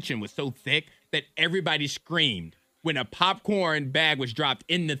the tension was so thick that everybody screamed when a popcorn bag was dropped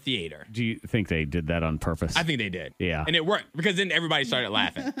in the theater. Do you think they did that on purpose? I think they did. Yeah. And it worked because then everybody started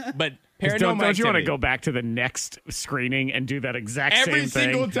laughing. But 'Cause Paranormal don't you want to Activity- go back to the next screening and do that exact Every same thing?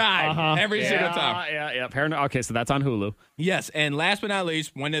 single time. Every single time. Yeah. Okay, so that's on Hulu. Yes, and last but not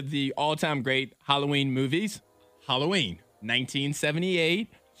least, one of the all-time great Halloween movies, Halloween, 1978,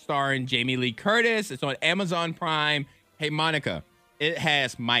 starring Jamie Lee Curtis. It's on Amazon Prime. Hey, Monica, it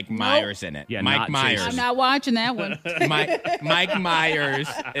has Mike Myers in it. Yeah, Mike not Myers. I'm not watching that one. Mike Myers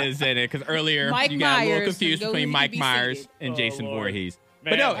is in it because earlier Mike you got a little Myers. confused Go between to Mike be Myers seated. and Jason Lord. Voorhees.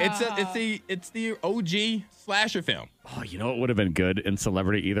 But no, it's the OG slasher film. Oh, you know what would have been good in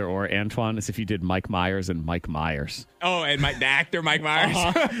Celebrity Either Or, Antoine, is if you did Mike Myers and Mike Myers. Oh, and the actor Mike Myers.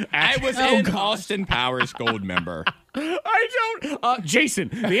 I was in Austin Powers Goldmember. I don't. Jason.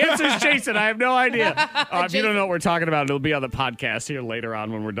 The answer is Jason. I have no idea. If you don't know what we're talking about, it'll be on the podcast here later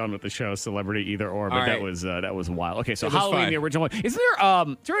on when we're done with the show, Celebrity Either Or. But that was wild. Okay, so Halloween, the original one. Is there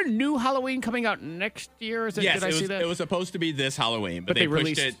a new Halloween coming out next year? Yes, did I see that? It was supposed to be this Halloween, but they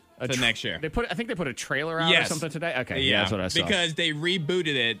pushed it to next year. I think they put a trailer out or something today. Okay, yeah, that's what I saw. Because they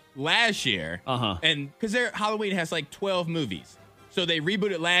rebooted it last year. And because Halloween has like 12 movies. So they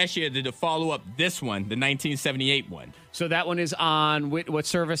rebooted last year to follow up this one, the 1978 one. So that one is on what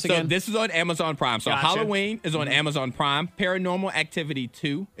service again? So this is on Amazon Prime. So Halloween is on Amazon Prime. Paranormal Activity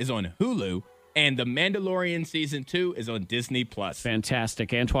 2 is on Hulu. And The Mandalorian Season 2 is on Disney+.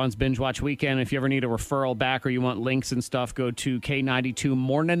 Fantastic. Antoine's Binge Watch Weekend. If you ever need a referral back or you want links and stuff, go to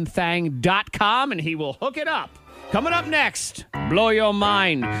K92morningthang.com and he will hook it up. Coming up next, blow your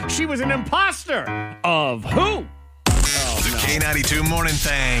mind. She was an imposter of who? The K92 Morning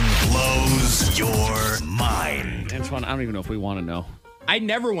Thang blows your mind. Antoine, I don't even know if we want to know. I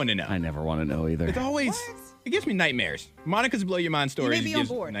never want to know. I never want to know either. It's always... It gives me nightmares. Monica's blow your mind stories gives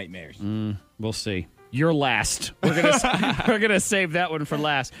nightmares. We'll see. You're last. We're gonna save that one for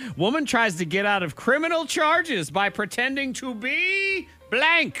last. Woman tries to get out of criminal charges by pretending to be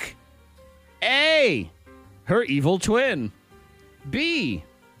blank. A, her evil twin. B,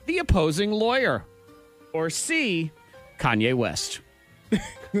 the opposing lawyer. Or C, Kanye West. I'm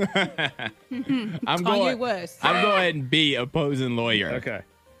Kanye West. I'm going B, opposing lawyer. Okay.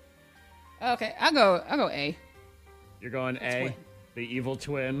 Okay, I'll go A. You're going A, the evil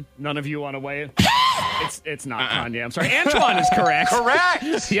twin. None of you want to weigh it? It's not Kanye. I'm sorry. Antoine is correct.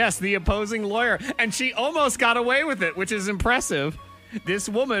 Correct. Yes, the opposing lawyer. And she almost got away with it, which is impressive. This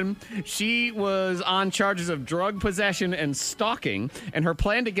woman, she was on charges of drug possession and stalking, and her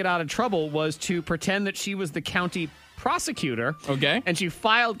plan to get out of trouble was to pretend that she was the county prosecutor. Okay. And she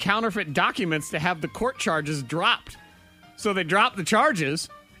filed counterfeit documents to have the court charges dropped. So they dropped the charges.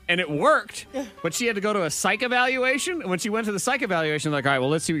 And it worked, but she had to go to a psych evaluation. And when she went to the psych evaluation, like, all right, well,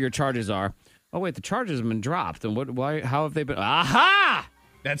 let's see what your charges are. Oh, wait, the charges have been dropped. And how have they been? Aha!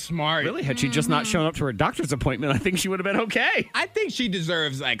 That's smart. Really? Had she just not shown up to her doctor's appointment, I think she would have been okay. I think she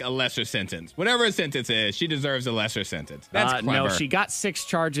deserves like a lesser sentence. Whatever her sentence is, she deserves a lesser sentence. That's clever. No, she got 6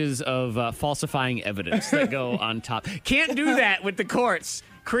 charges of falsifying evidence that go on top. Can't do that with the courts.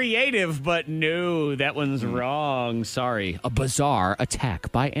 Creative, but no, that one's wrong. Sorry. A bizarre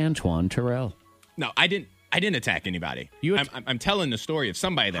attack by Antoine Terrell. No, I didn't attack anybody. I'm telling the story of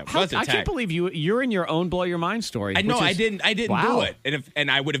somebody that was attacked. I can't believe you're in your own blow your mind story. I didn't do it. And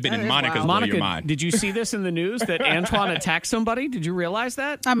I would have been in Monica's blow your mind. Did you see this in the news that Antoine attacked somebody? Did you realize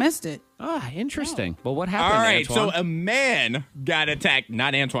that? I missed it. Interesting. Well, what happened, All right, Antoine? so a man got attacked,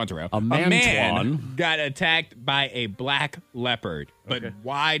 not Antoine Terrell. A man got attacked by a black leopard. But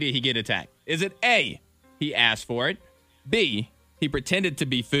why did he get attacked? Is it A, he asked for it, B, he pretended to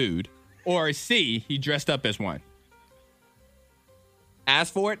be food, or C, he dressed up as one?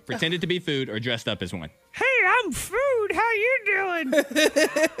 Asked for it, pretended to be food, or dressed up as one? Hey, I'm food. How you doing?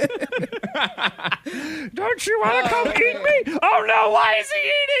 Don't you want to come eat me? Oh, no. Why is he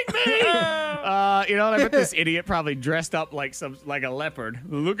eating me? I bet this idiot probably dressed up like a leopard.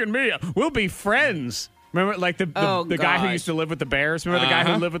 Look at me. We'll be friends. Remember, like the guy who used to live with the bears? Remember the guy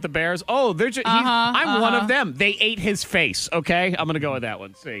who lived with the bears? Oh, I'm one of them. They ate his face, okay? I'm going to go with that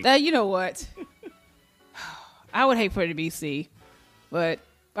one. See. You know what? I would hate for it to be C. But,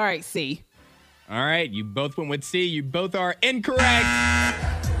 all right, C. All right, you both went with C. You both are incorrect.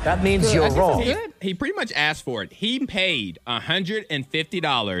 That means you're wrong. He pretty much asked for it. He paid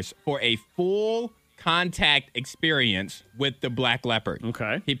 $150 for a full contact experience with the black leopard.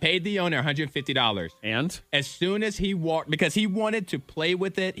 Okay. He paid the owner $150. And? As soon as he walked, because he wanted to play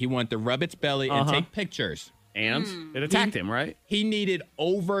with it, he wanted to rub its belly and take pictures. And it attacked him, right? He needed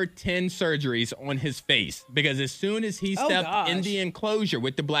over 10 surgeries on his face because as soon as he stepped in the enclosure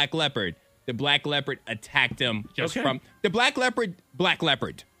with the black leopard attacked him from the black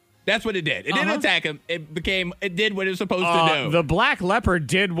leopard. That's what it did. It didn't attack him. It did what it was supposed to do. The black leopard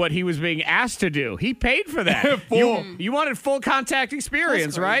did what he was being asked to do. He paid for that. You wanted full contact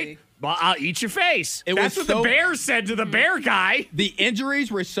experience, right? Well, I'll eat your face. That's what the bear said to the bear guy. The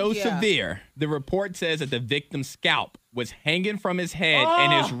injuries were so severe. The report says that the victim's scalp was hanging from his head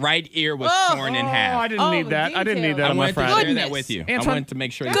and his right ear was torn in half. I didn't need that. I didn't need that I on my wanted to Friday. share that with you. Antoine, I wanted to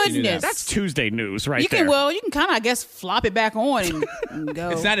make sure that you knew that. That's Tuesday news right You there. can kind of, I guess, flop it back on and go.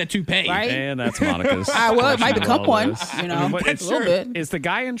 It's not a toupee. Right? And that's Monica's. It might become all one, this. you know, But a little bit. Is the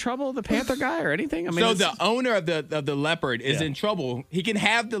guy in trouble, the Panther guy, or anything? I mean, So the owner of the leopard is in trouble. He can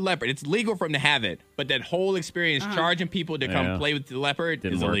have the leopard. It's legal for him to have it, but that whole experience charging people to come play with the leopard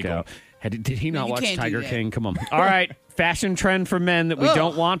didn't is work illegal. out. Did he not You watch can't do Tiger that. King? Come on. All right. Fashion trend for men that we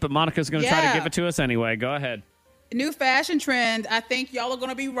don't want, but Monica's going to try to give it to us anyway. Go ahead. New fashion trend. I think y'all are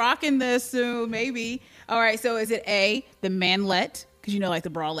going to be rocking this soon, maybe. All right, so is it A, the manlet, because like the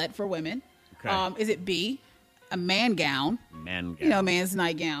bralette for women? Okay. Is it B, a man gown? Man gown. Man's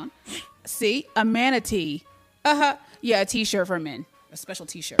nightgown. C, a manatee. Yeah, a T-shirt for men. A special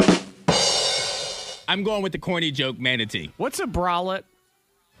T-shirt. I'm going with the corny joke manatee. What's a bralette?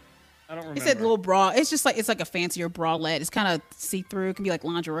 I don't remember. It's a little bra. It's just it's like a fancier bralette. It's kind of see-through. It can be like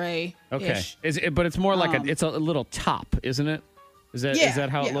lingerie. Okay. But it's more like it's a little top, isn't it? Is that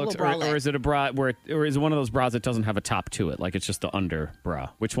how it looks? Or is it a bra or is it one of those bras that doesn't have a top to it? Like it's just the under bra.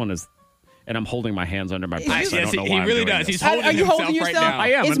 Which one is? And I'm holding my hands under my breast. I don't know why I'm doing this. He's holding himself right now. I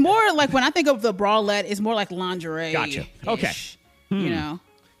am. It's more like when I think of the bralette, it's more like lingerie. Gotcha. Okay. You know.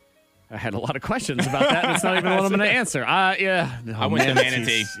 I had a lot of questions about that, and it's not even one I'm going to answer. Yeah. I went to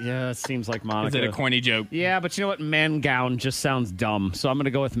manatee. Yeah, it seems like Monica. Is it a corny joke? Yeah, but you know what? Man gown just sounds dumb, so I'm going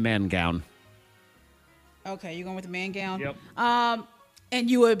to go with man gown. Okay, you going with the man gown? Yep. And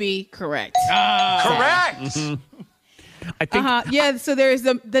you would be correct. Correct. Mm-hmm. I think. Yeah. So there's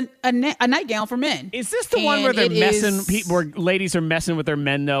a nightgown for men. Is this the one where they're messing? Where ladies are messing with their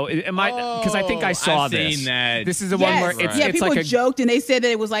men? Though, am I? Because I think I saw I've this. seen that. This is the one where it's people like joked and they said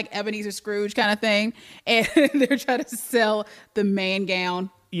that it was like Ebenezer Scrooge kind of thing, and they're trying to sell the man gown.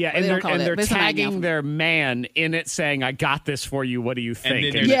 Yeah, Well, and they're but it's a nightgown tagging for their man in it, saying, "I got this for you. What do you think?" And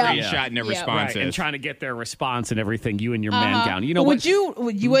then there's a screenshot and their responses. Right, and trying to get their response and everything. You and your man gown. You know Would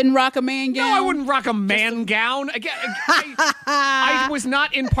what? you wouldn't rock a man gown? No, I wouldn't rock a man gown. Again, I was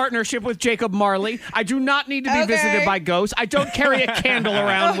not in partnership with Jacob Marley. I do not need to be visited by ghosts. I don't carry a candle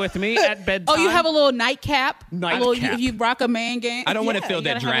around with me at bedtime. Oh, you have a little nightcap? Nightcap. If you rock a man gown. I don't want to fill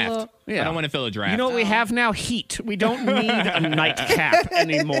that you gotta have a draft. little- I don't want to fill a draft. You know what we have now? Heat. We don't need a nightcap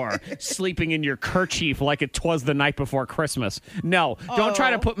anymore. Sleeping in your kerchief like it was the night before Christmas. No, don't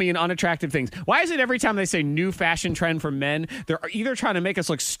try to put me in unattractive things. Why is it every time they say new fashion trend for men, they're either trying to make us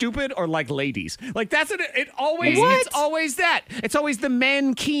look stupid or like ladies? Like that's it. Always. It's always that. It's always the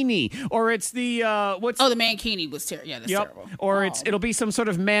mankini or it's the what's? Oh, the mankini was terrible. Yeah, that's terrible. Or it'll be some sort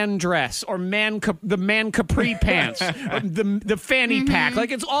of man dress or the man capri pants, or the fanny pack.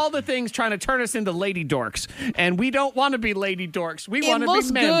 Like it's all the things trying to turn us into lady dorks, and we don't want to be lady dorks. We want to be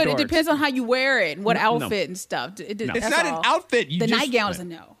looks men good. dorks. It depends on how you wear it and what outfit and stuff. It's not an outfit. The nightgown is a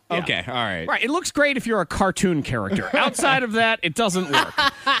no. Okay, all right. Right, it looks great if you're a cartoon character. Outside of that, it doesn't work.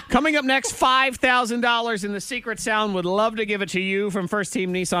 Coming up next, $5,000 in the secret sound. Would love to give it to you from First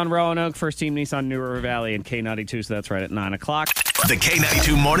Team Nissan Roanoke, First Team Nissan New River Valley, and K92, so that's right at 9 o'clock. The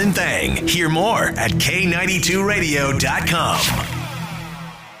K92 Morning Thing. Hear more at K92Radio.com.